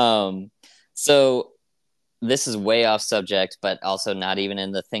 um, so this is way off subject, but also not even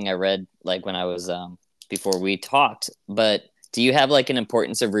in the thing I read like when I was before we talked. But do you have like an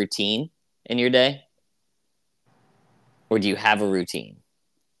importance of routine in your day? Or do you have a routine?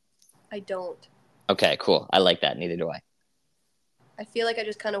 I don't. Okay, cool. I like that. Neither do I. I feel like I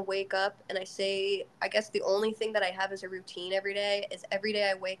just kind of wake up and I guess the only thing that I have as a routine every day is every day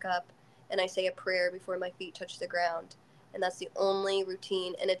I wake up and I say a prayer before my feet touch the ground. And that's the only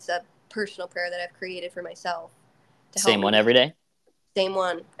routine. And it's a personal prayer that I've created for myself to help Same me. one every day? Same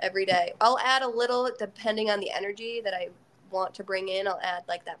one every day. I'll add a little depending on the energy that I want to bring in. I'll add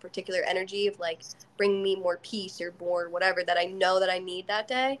like that particular energy of like bring me more peace or more whatever that I know that I need that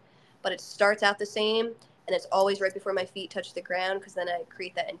day. But it starts out the same and it's always right before my feet touch the ground because then I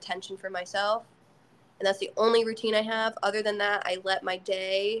create that intention for myself. And that's the only routine I have. Other than that, I let my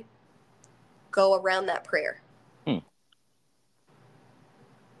day go around that prayer. Hmm.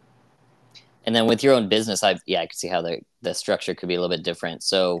 And then with your own business, I can see how the structure could be a little bit different.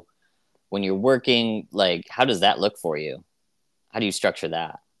 So when you're working, like, how does that look for you? How do you structure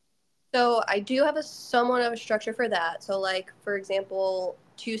that? So I do have a somewhat of a structure for that. So like, for example,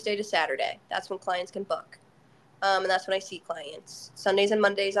 Tuesday to Saturday, that's when clients can book. And that's when I see clients. Sundays and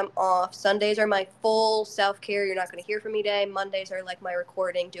Mondays, I'm off. Sundays are my full self-care. You're not going to hear from me day. Mondays are like my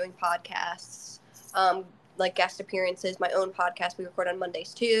recording, doing podcasts, like guest appearances, my own podcast. We record on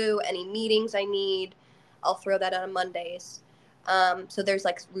Mondays too. Any meetings I need, I'll throw that on Mondays. So there's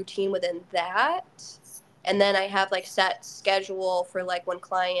like routine within that. And then I have like set schedule for like when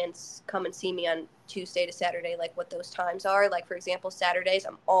clients come and see me on Tuesday to Saturday, like what those times are. Like, for example, Saturdays,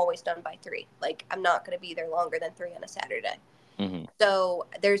 I'm always done by 3. Like, I'm not going to be there longer than 3 on a Saturday. Mm-hmm. So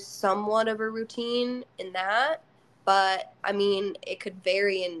there's somewhat of a routine in that. But I mean, it could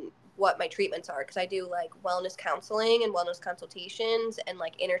vary in what my treatments are because I do like wellness counseling and wellness consultations and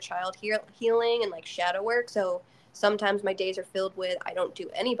like inner child healing and like shadow work. So sometimes my days are filled with I don't do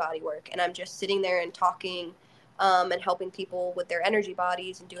any body work and I'm just sitting there and talking and helping people with their energy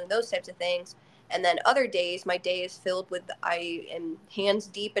bodies and doing those types of things. And then other days, my day is filled with I am hands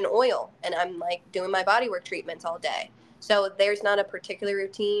deep in oil and I'm like doing my body work treatments all day. So there's not a particular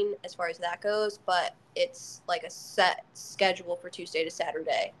routine as far as that goes, but it's like a set schedule for Tuesday to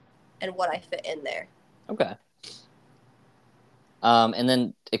Saturday and what I fit in there. Okay. And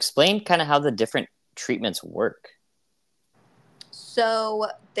then explain kind of how the different treatments work. So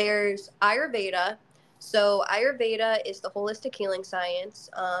there's Ayurveda. So Ayurveda is the holistic healing science.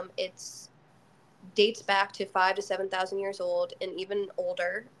 It's dates back to 5 to 7,000 years old and even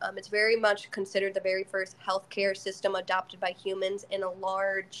older. It's very much considered the very first healthcare system adopted by humans in a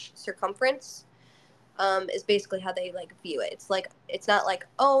large circumference. Is basically how they like view it. It's like it's not like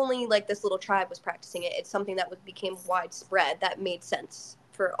only like this little tribe was practicing it. It's something that became widespread that made sense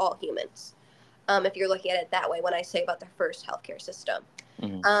for all humans. If you're looking at it that way, when I say about the first healthcare system.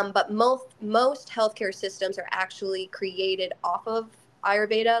 Mm-hmm. But most healthcare systems are actually created off of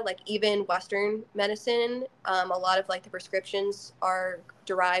Ayurveda, like even Western medicine. A lot of like the prescriptions are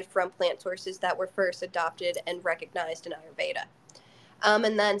derived from plant sources that were first adopted and recognized in Ayurveda.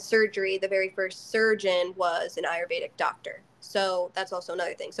 And then surgery, the very first surgeon was an Ayurvedic doctor. So that's also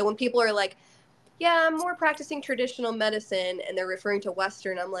another thing. So when people are like, yeah, I'm more practicing traditional medicine and they're referring to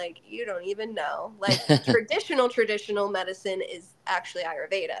Western, I'm like, you don't even know. Like traditional medicine is actually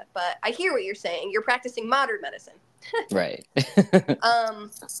Ayurveda. But I hear what you're saying. You're practicing modern medicine. Right.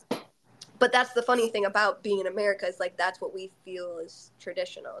 Um, but that's the funny thing about being in America is like that's what we feel is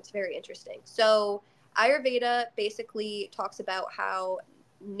traditional. It's very interesting. So Ayurveda basically talks about how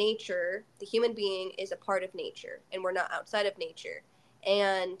nature, the human being, is a part of nature and we're not outside of nature.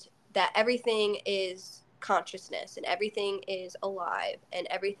 And that everything is consciousness and everything is alive and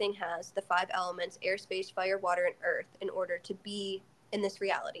everything has the 5 elements air, space, fire, water, and earth in order to be in this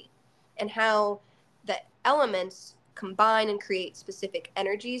reality. And how the elements combine and create specific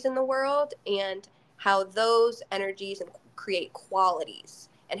energies in the world and how those energies create qualities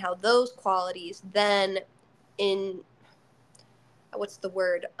and how those qualities then in what's the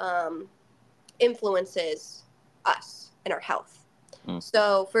word influences us and our health. Mm.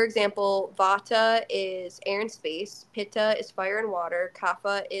 So, for example, Vata is air and space, Pitta is fire and water,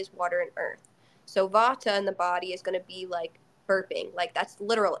 Kapha is water and earth. So, Vata in the body is going to be like burping, like that's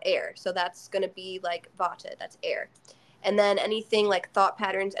literal air. So, that's going to be like Vata, that's air. And then anything like thought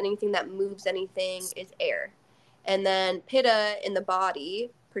patterns, anything that moves anything is air. And then Pitta in the body,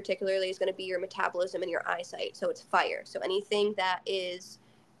 particularly, is going to be your metabolism and your eyesight. So, it's fire. So, anything that is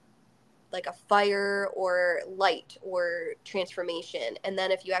like a fire or light or transformation. And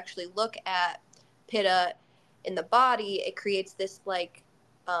then if you actually look at pitta in the body, it creates this like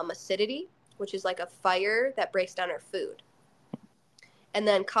acidity, which is like a fire that breaks down our food. And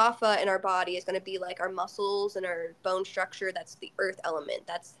then kapha in our body is going to be like our muscles and our bone structure. That's the earth element.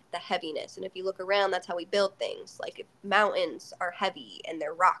 That's the heaviness. And if you look around, that's how we build things. Like if mountains are heavy and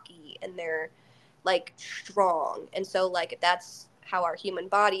they're rocky and they're like strong. And so like that's how our human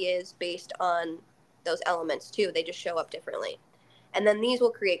body is based on those elements too. They just show up differently. And then these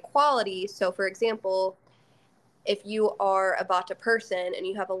will create qualities. So for example, if you are a Vata person and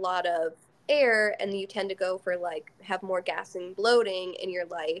you have a lot of air and you tend to go for like have more gas and bloating in your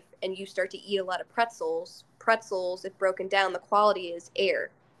life and you start to eat a lot of pretzels, if broken down, the quality is air.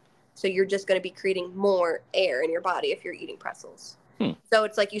 So you're just going to be creating more air in your body if you're eating pretzels. So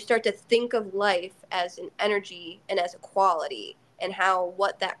it's like you start to think of life as an energy and as a quality and how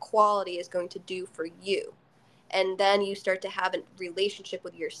what that quality is going to do for you. And then you start to have a relationship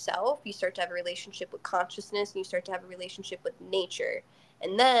with yourself. You start to have a relationship with consciousness, and you start to have a relationship with nature.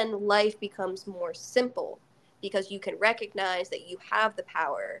 And then life becomes more simple because you can recognize that you have the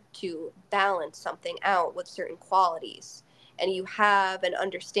power to balance something out with certain qualities. And you have an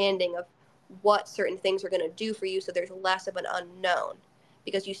understanding of what certain things are going to do for you, so there's less of an unknown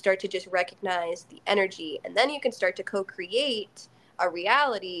because you start to just recognize the energy. And then you can start to co-create a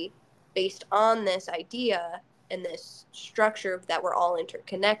reality based on this idea and this structure that we're all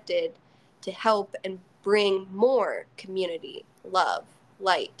interconnected to help and bring more community, love,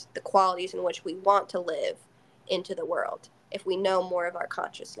 light, the qualities in which we want to live into the world if we know more of our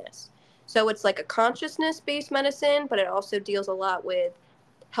consciousness. So it's like a consciousness-based medicine, but it also deals a lot with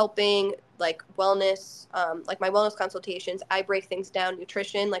helping like wellness, like my wellness consultations. I break things down,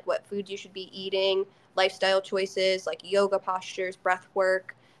 nutrition, like what foods you should be eating, lifestyle choices, like yoga postures, breath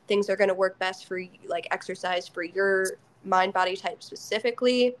work, things are going to work best for like exercise for your mind body type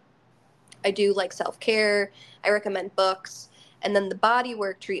specifically. I do like self-care. I recommend books. And then the body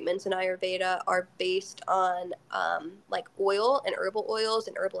work treatments in Ayurveda are based on like oil and herbal oils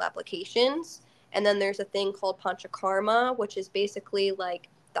and herbal applications. And then there's a thing called panchakarma, which is basically like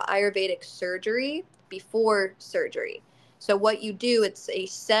the Ayurvedic surgery before surgery. So what you do, it's a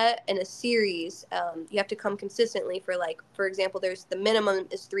set and a series. You have to come consistently for like, for example, there's the minimum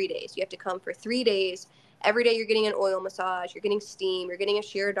is 3 days. You have to come for 3 days. Every day you're getting an oil massage, you're getting steam, you're getting a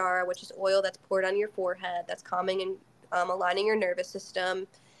shirodara, which is oil that's poured on your forehead, that's calming and aligning your nervous system.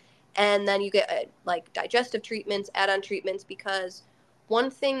 And then you get like digestive treatments, add-on treatments, because one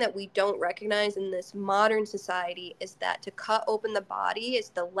thing that we don't recognize in this modern society is that to cut open the body is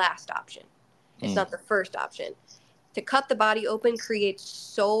the last option. It's not the first option. To cut the body open creates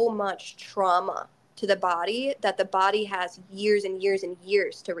so much trauma to the body that the body has years and years and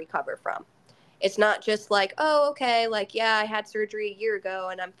years to recover from. It's not just like, oh, okay, like, yeah, I had surgery a year ago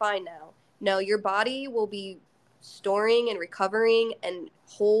and I'm fine now. No, your body will be storing and recovering and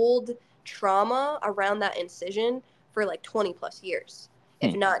hold trauma around that incision for like 20 plus years,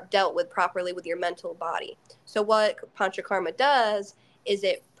 if not dealt with properly with your mental body. So what Panchakarma does is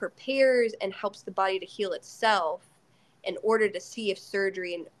it prepares and helps the body to heal itself in order to see if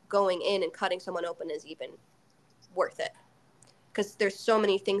surgery and going in and cutting someone open is even worth it. Because there's so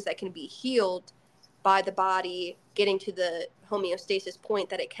many things that can be healed by the body getting to the homeostasis point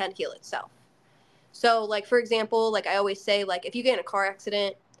that it can heal itself. So like, for example, like I always say, like if you get in a car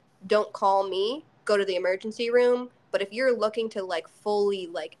accident, don't call me, go to the emergency room. But if you're looking to like fully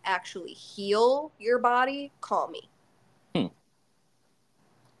like actually heal your body, call me.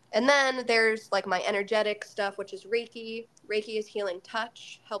 And then there's like my energetic stuff, which is Reiki. Reiki is healing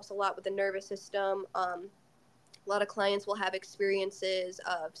touch, helps a lot with the nervous system. A lot of clients will have experiences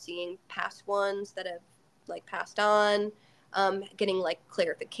of seeing past ones that have like passed on, getting like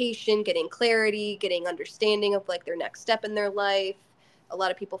clarification, getting clarity, getting understanding of like their next step in their life. A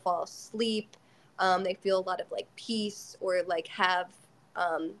lot of people fall asleep. They feel a lot of like peace or like have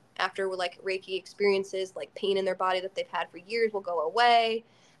after like Reiki experiences, like pain in their body that they've had for years will go away.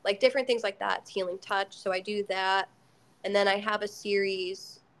 Like different things like that. It's healing touch. So I do that. And then I have a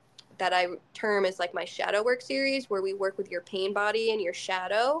series that I term as like my shadow work series, where we work with your pain body and your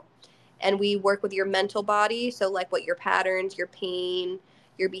shadow, and we work with your mental body. So like what your patterns, your pain,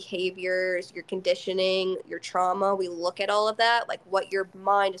 your behaviors, your conditioning, your trauma, we look at all of that, like what your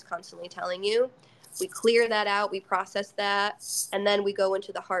mind is constantly telling you. We clear that out, we process that, and then we go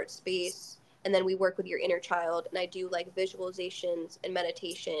into the heart space, and then we work with your inner child. And I do like visualizations and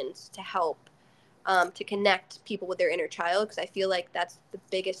meditations to help to connect people with their inner child, because I feel like that's the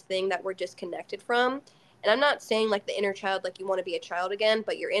biggest thing that we're disconnected from. And I'm not saying like the inner child, like you want to be a child again,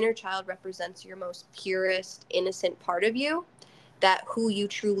 but your inner child represents your most purest, innocent part of you, that who you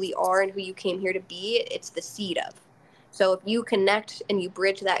truly are and who you came here to be, it's the seed of. So if you connect and you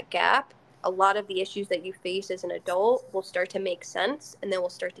bridge that gap, a lot of the issues that you face as an adult will start to make sense, and then will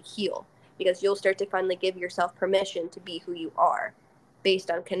start to heal, because you'll start to finally give yourself permission to be who you are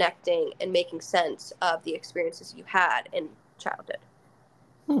based on connecting and making sense of the experiences you had in childhood.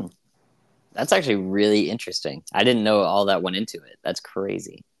 That's actually really interesting. I didn't know all that went into it. That's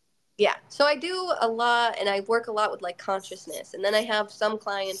crazy. Yeah. So I do a lot, and I work a lot with like consciousness. And then I have some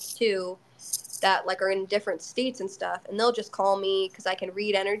clients too that like are in different states and stuff, and they'll just call me because I can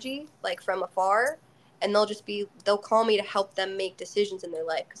read energy like from afar, and they'll call me to help them make decisions in their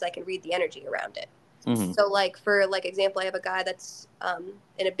life because I can read the energy around it. Mm-hmm. So like for like example, I have a guy that's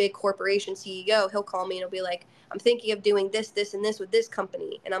in a big corporation CEO. He'll call me and he'll be like, I'm thinking of doing this, this, and this with this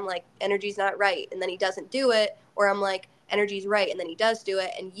company. And I'm like, energy's not right. And then he doesn't do it. Or I'm like, energy's right. And then he does do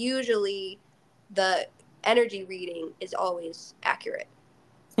it. And usually the energy reading is always accurate.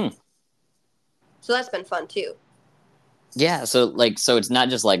 Hmm. So that's been fun too. Yeah, so it's not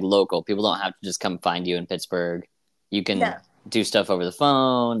just like local. People don't have to just come find you in Pittsburgh. You No. can do stuff over the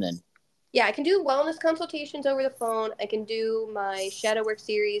phone and Yeah, I can do wellness consultations over the phone. I can do my shadow work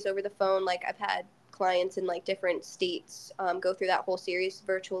series over the phone. Like I've had clients in like different states go through that whole series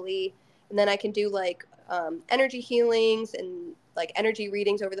virtually. And then I can do like energy healings and like energy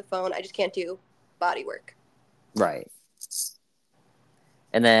readings over the phone. I just can't do body work. right.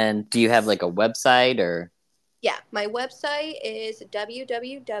 And then do you have like a website or Yeah, my website is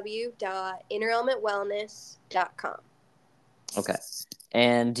www.innerelementwellness.com. okay.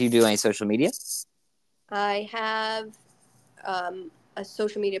 And do you do any social media? I have a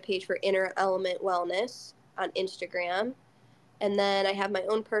social media page for Inner Element Wellness on Instagram. And then I have my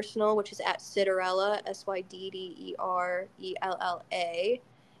own personal, which is at Sidderella, Sydderella.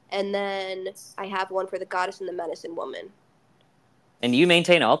 And then I have one for the Goddess and the Medicine Woman. And you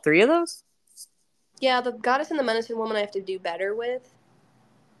maintain all three of those? Yeah, the Goddess and the Medicine Woman I have to do better with.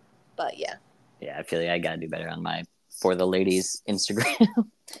 But yeah. Yeah, I feel like I gotta do better on my For the Ladies Instagram.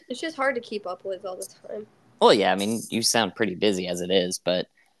 It's just hard to keep up with all the time. Well, yeah, I mean, you sound pretty busy as it is, but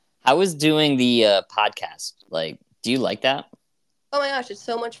how is doing the podcast? Like, do you like that? Oh my gosh, it's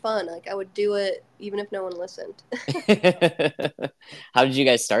so much fun. Like I would do it even if no one listened. How did you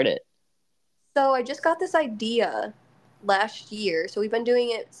guys start it? So I just got this idea last year. So we've been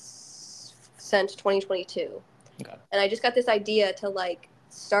doing it since 2022. Okay. And I just got this idea to like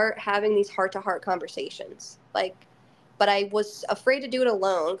start having these heart-to-heart conversations. Like, but I was afraid to do it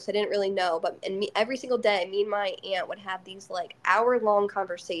alone because I didn't really know. But every single day, me and my aunt would have these like hour-long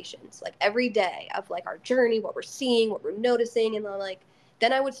conversations, like every day of like our journey, what we're seeing, what we're noticing, and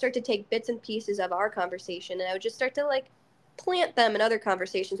then I would start to take bits and pieces of our conversation, and I would just start to like plant them in other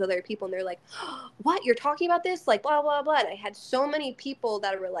conversations with other people, and they're like, oh, what, you're talking about this, like blah blah blah. And I had so many people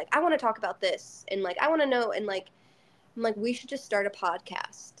that were like, I want to talk about this, and like I want to know, and like I'm like, we should just start a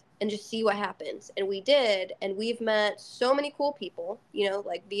podcast and just see what happens. And we did, and we've met so many cool people,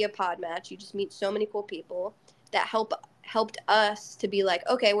 like via Podmatch. You just meet so many cool people that helped us to be like,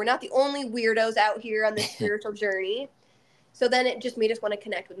 okay, we're not the only weirdos out here on this spiritual journey. So then it just made us want to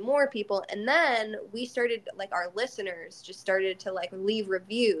connect with more people. And then we started, like, our listeners just started to like leave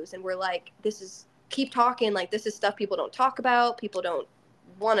reviews, and we're like, keep talking. Like, this is stuff people don't talk about. People don't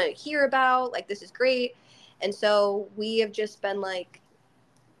want to hear about. Like, this is great. And so we have just been like,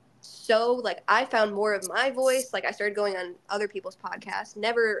 so like I found more of my voice. Like I started going on other people's podcasts.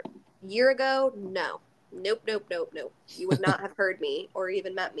 Never a year ago. No, nope. You would not have heard me or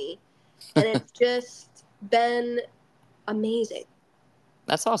even met me. And it's just been amazing.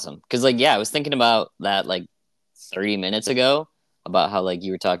 That's awesome. Because, like, yeah, I was thinking about that like 30 minutes ago about how, like,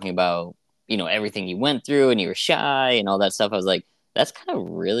 you were talking about, everything you went through and you were shy and all that stuff. I was like, that's kind of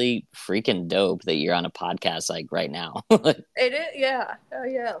really freaking dope that you're on a podcast, like, right now. It is, yeah. Oh,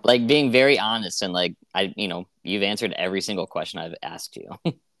 yeah. Like, being very honest and, like, you've answered every single question I've asked you.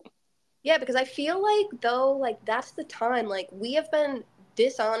 Yeah, because I feel like, though, like, that's the time. Like, we have been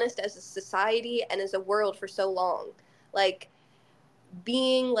dishonest as a society and as a world for so long. Like,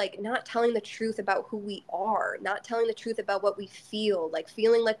 being like not telling the truth about who we are, not telling the truth about what we feel, like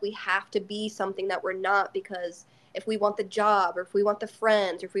feeling like we have to be something that we're not, because if we want the job or if we want the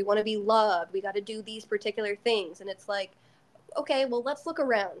friends or if we want to be loved, we got to do these particular things. And it's like, okay, well, let's look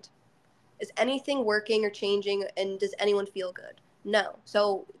around. Is anything working or changing, and does anyone feel good? No.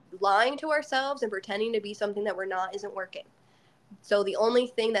 So lying to ourselves and pretending to be something that we're not isn't working. So the only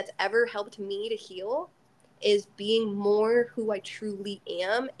thing that's ever helped me to heal is being more who I truly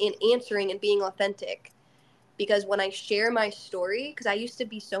am and answering and being authentic. Because when I share my story, because I used to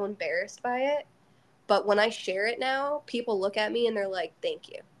be so embarrassed by it, but when I share it now, people look at me and they're like, thank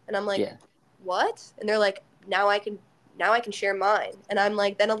you. And I'm like, Yeah. what? And they're like, now now I can share mine. And I'm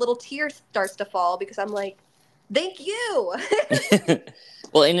like, then a little tear starts to fall because I'm like, thank you.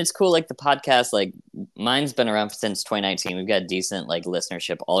 Well, and it's cool, like the podcast, like mine's been around since 2019. We've got decent like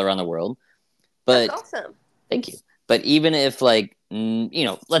listenership all around the world. That's But awesome. thank you. But even if like you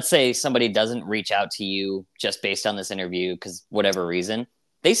know, let's say somebody doesn't reach out to you just based on this interview because whatever reason,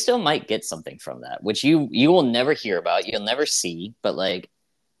 they still might get something from that, which you will never hear about, you'll never see, but like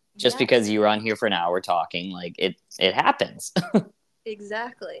just Yeah, because you were on here for an hour talking, like it happens.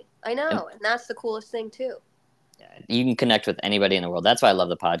 exactly. I And know. And that's the coolest thing too. you can connect with anybody in the world. That's why I love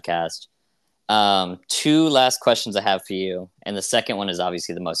the podcast. Two last questions I have for you, and the second one is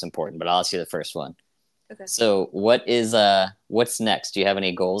obviously the most important, but I'll ask you the first one. Okay. So, what's next? Do you have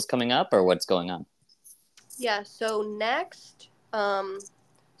any goals coming up, or what's going on? Yeah, so next,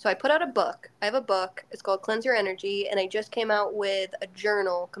 so I put out a book. I have a book. It's called Cleanse Your Energy, and I just came out with a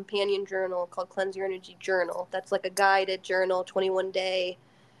journal, companion journal called Cleanse Your Energy Journal. That's like a guided journal, 21-day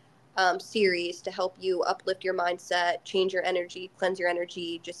series to help you uplift your mindset, change your energy, cleanse your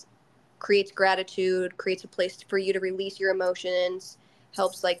energy, just creates gratitude, creates a place for you to release your emotions,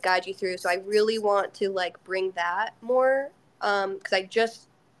 helps like guide you through. So I really want to like bring that more because I just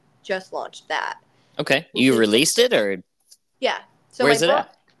launched that. Okay, And you people, released it, or yeah. So where's it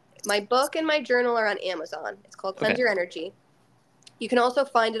at? my book and my journal are on Amazon. It's called Cleanse Okay, Your Energy. You can also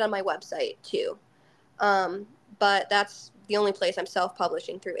find it on my website too. But that's the only place I'm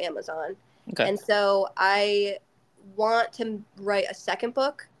self-publishing through Amazon. okay, And so I want to write a second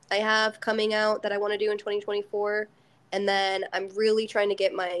book I have coming out that I want to do in 2024. And then I'm really trying to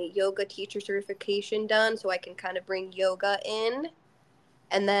get my yoga teacher certification done so I can kind of bring yoga in.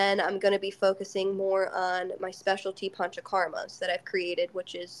 And then I'm going to be focusing more on my specialty panchakarmas that I've created,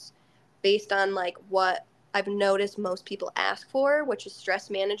 which is based on like what I've noticed most people ask for, which is stress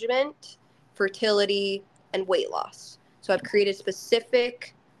management, fertility, and weight loss. So I've created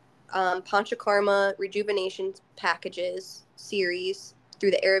specific panchakarma rejuvenation packages series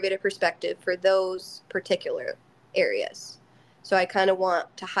through the Ayurveda perspective for those particular areas. So I kind of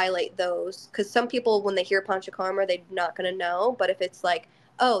want to highlight those because some people, when they hear panchakarma, they're not going to know. But if it's like,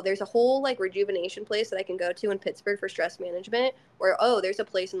 oh, there's a whole like rejuvenation place that I can go to in Pittsburgh for stress management, or oh, there's a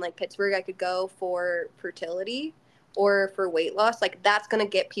place in like Pittsburgh I could go for fertility or for weight loss, like that's going to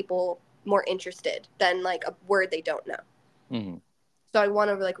get people more interested than like a word they don't know. mm-hmm. So I want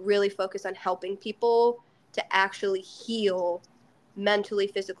to like really focus on helping people to actually heal mentally,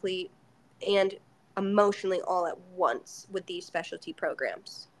 physically, and emotionally all at once with these specialty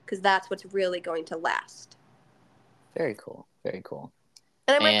programs because that's what's really going to last. Very cool, very cool.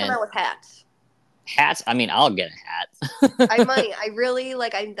 And I might come And out with hats. hats. I mean, I'll get a hat. I might. I really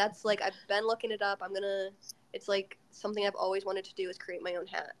like. That's like I've been looking it up. I'm gonna. It's like something I've always wanted to do is create my own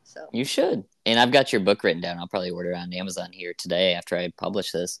hat. So You should. And I've got your book written down. I'll probably order it on Amazon here today after I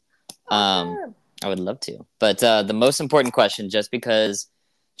publish this. awesome. I would love to. But the most important question, just because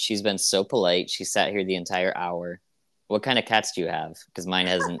she's been so polite, she sat here the entire hour. What kind of cats do you have? Because mine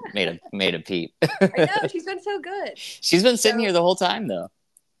hasn't made a peep. I know she's been so good. She's been sitting So, here the whole time, though.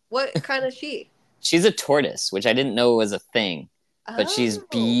 what kind is she? She's a tortoise, which I didn't know was a thing. But she's Oh,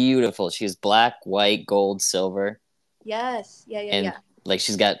 beautiful. She's black, white, gold, silver, yes. Yeah, yeah, and yeah. like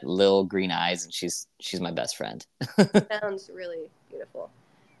she's got little green eyes, and she's my best friend. Sounds really beautiful.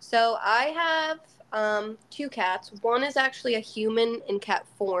 So I have two cats. One is actually a human in cat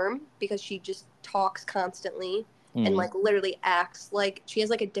form because she just talks constantly and Hmm. like literally acts like she has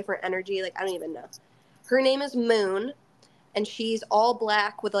like a different energy. Like I don't even know. Her name is Moon, and she's all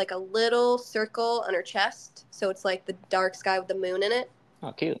black with like a little circle on her chest. So it's like the dark sky with the moon in it.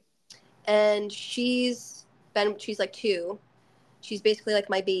 Oh, cute. And she's like two. She's basically like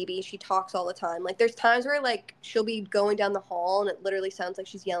my baby. She talks all the time. Like there's times where like she'll be going down the hall and it literally sounds like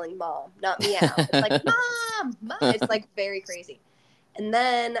she's yelling mom, not meow. It's like mom, mom. It's like very crazy. And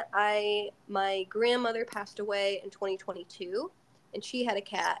then my grandmother passed away in 2022 and she had a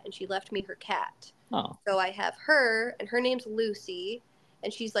cat and she left me her cat. Oh, So I have her and her name's Lucy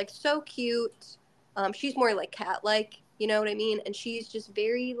and she's like so cute. She's more like cat like, you know what I mean? And she's just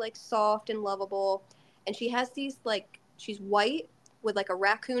very like soft and lovable. And she has these like she's white with like a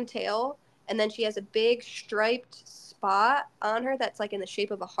raccoon tail, and then she has a big striped spot on her that's like in the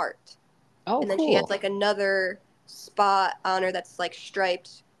shape of a heart. oh, And then she has cool. like another spot on her that's like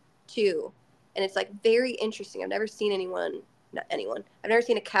striped too. And it's like very interesting. I've never seen not anyone. I've never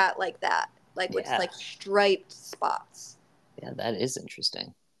seen a cat like that, like with Yeah, like striped spots. yeah, that is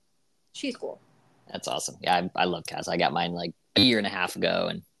interesting. She's cool. That's awesome. Yeah, I love cats. I got mine like a year and a half ago,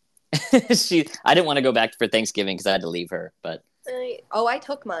 and I didn't want to go back for Thanksgiving because I had to leave her, but I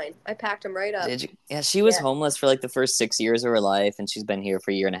took mine. I packed them right up. Did you? Yeah, she was homeless for like the first 6 years of her life, and she's been here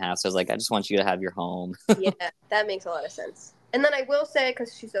for a year and a half. So I was like, I just want you to have your home. Yeah, that makes a lot of sense. And then I will say,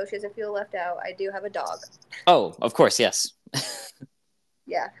 because she doesn't feel left out, I do have a dog. Oh, of course, yes.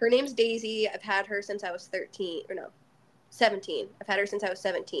 Yeah, her name's Daisy. I've had her since I was 13, or no, 17. I've had her since I was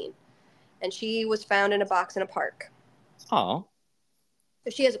 17. And she was found in a box in a park. Oh.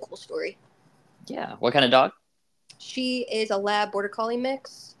 So she has a cool story. Yeah. What kind of dog? She is a lab border collie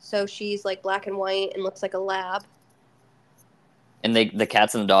mix. So she's like black and white and looks like a lab. And the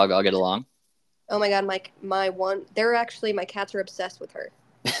cats and the dog all get along? Oh my god, my cats are obsessed with her.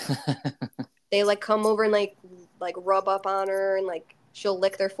 They like come over and like rub up on her and like she'll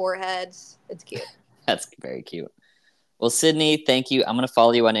lick their foreheads. It's cute. That's very cute. Well, Sydney, thank you. I'm going to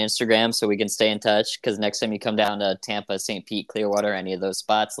follow you on Instagram so we can stay in touch, because next time you come down to Tampa, St. Pete, Clearwater, any of those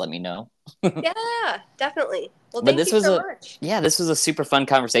spots, let me know. Yeah, definitely. Well, thank you so much. Yeah, this was a super fun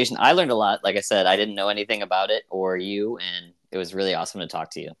conversation. I learned a lot. Like I said, I didn't know anything about it or you, and it was really awesome to talk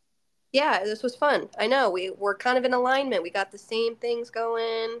to you. Yeah, this was fun. I know. We're kind of in alignment. We got the same things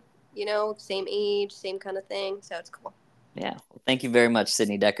going, same age, same kind of thing. So it's cool. Yeah. Well, thank you very much,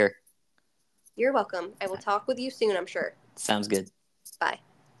 Sydney Decker. You're welcome. I will talk with you soon, I'm sure. Sounds good. Bye.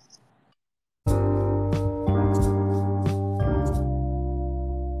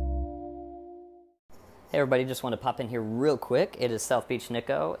 Hey everybody, just want to pop in here real quick. It is South Beach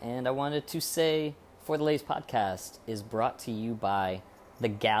Nico, and I wanted to say For the Ladies podcast is brought to you by The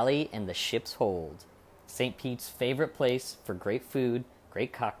Galley and the Ship's Hold, St. Pete's favorite place for great food,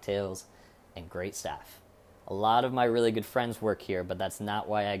 great cocktails, and great staff. A lot of my really good friends work here, but that's not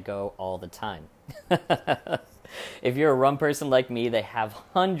why I go all the time. If you're a rum person like me, they have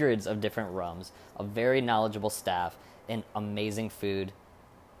hundreds of different rums, a very knowledgeable staff, and amazing food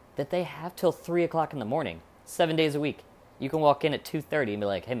that they have till 3 o'clock in the morning, 7 days a week. You can walk in at 2:30 and be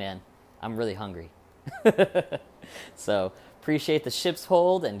like, hey man, I'm really hungry. So appreciate the Ship's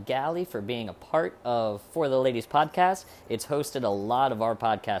Hold and Galley for being a part of For the Ladies podcast. It's hosted a lot of our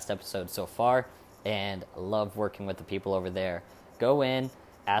podcast episodes so far, and I love working with the people over there. Go in,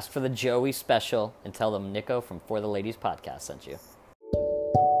 ask for the Joey special, and tell them Nico from For the Ladies podcast sent you.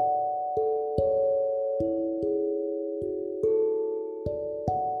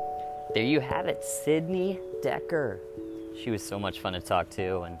 There you have it, Sydney Decker. She was so much fun to talk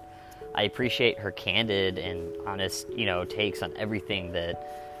to, and I appreciate her candid and honest, takes on everything that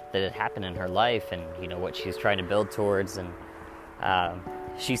had happened in her life, and what she's trying to build towards. And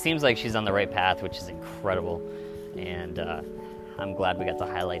she seems like she's on the right path, which is incredible. And I'm glad we got to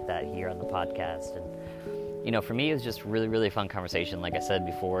highlight that here on the podcast. And for me, it was just really, really fun conversation. Like I said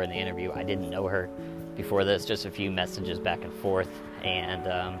before in the interview, I didn't know her before this, just a few messages back and forth,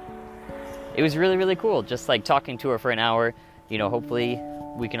 and it was really, really cool, just like talking to her for an hour. Hopefully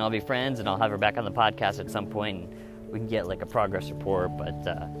we can all be friends, and I'll have her back on the podcast at some point, and we can get like a progress report. But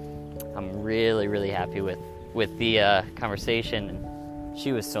I'm really, really happy with the conversation, and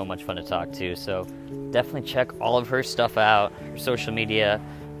she was so much fun to talk to. So definitely check all of her stuff out, her social media,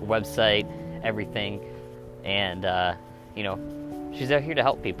 her website, everything. And she's out here to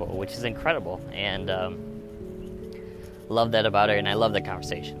help people, which is incredible, and love that about her, and I love the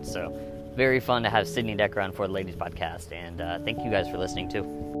conversation. So very fun to have Sydney Decker on For the Ladies podcast, and thank you guys for listening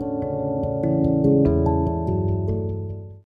too.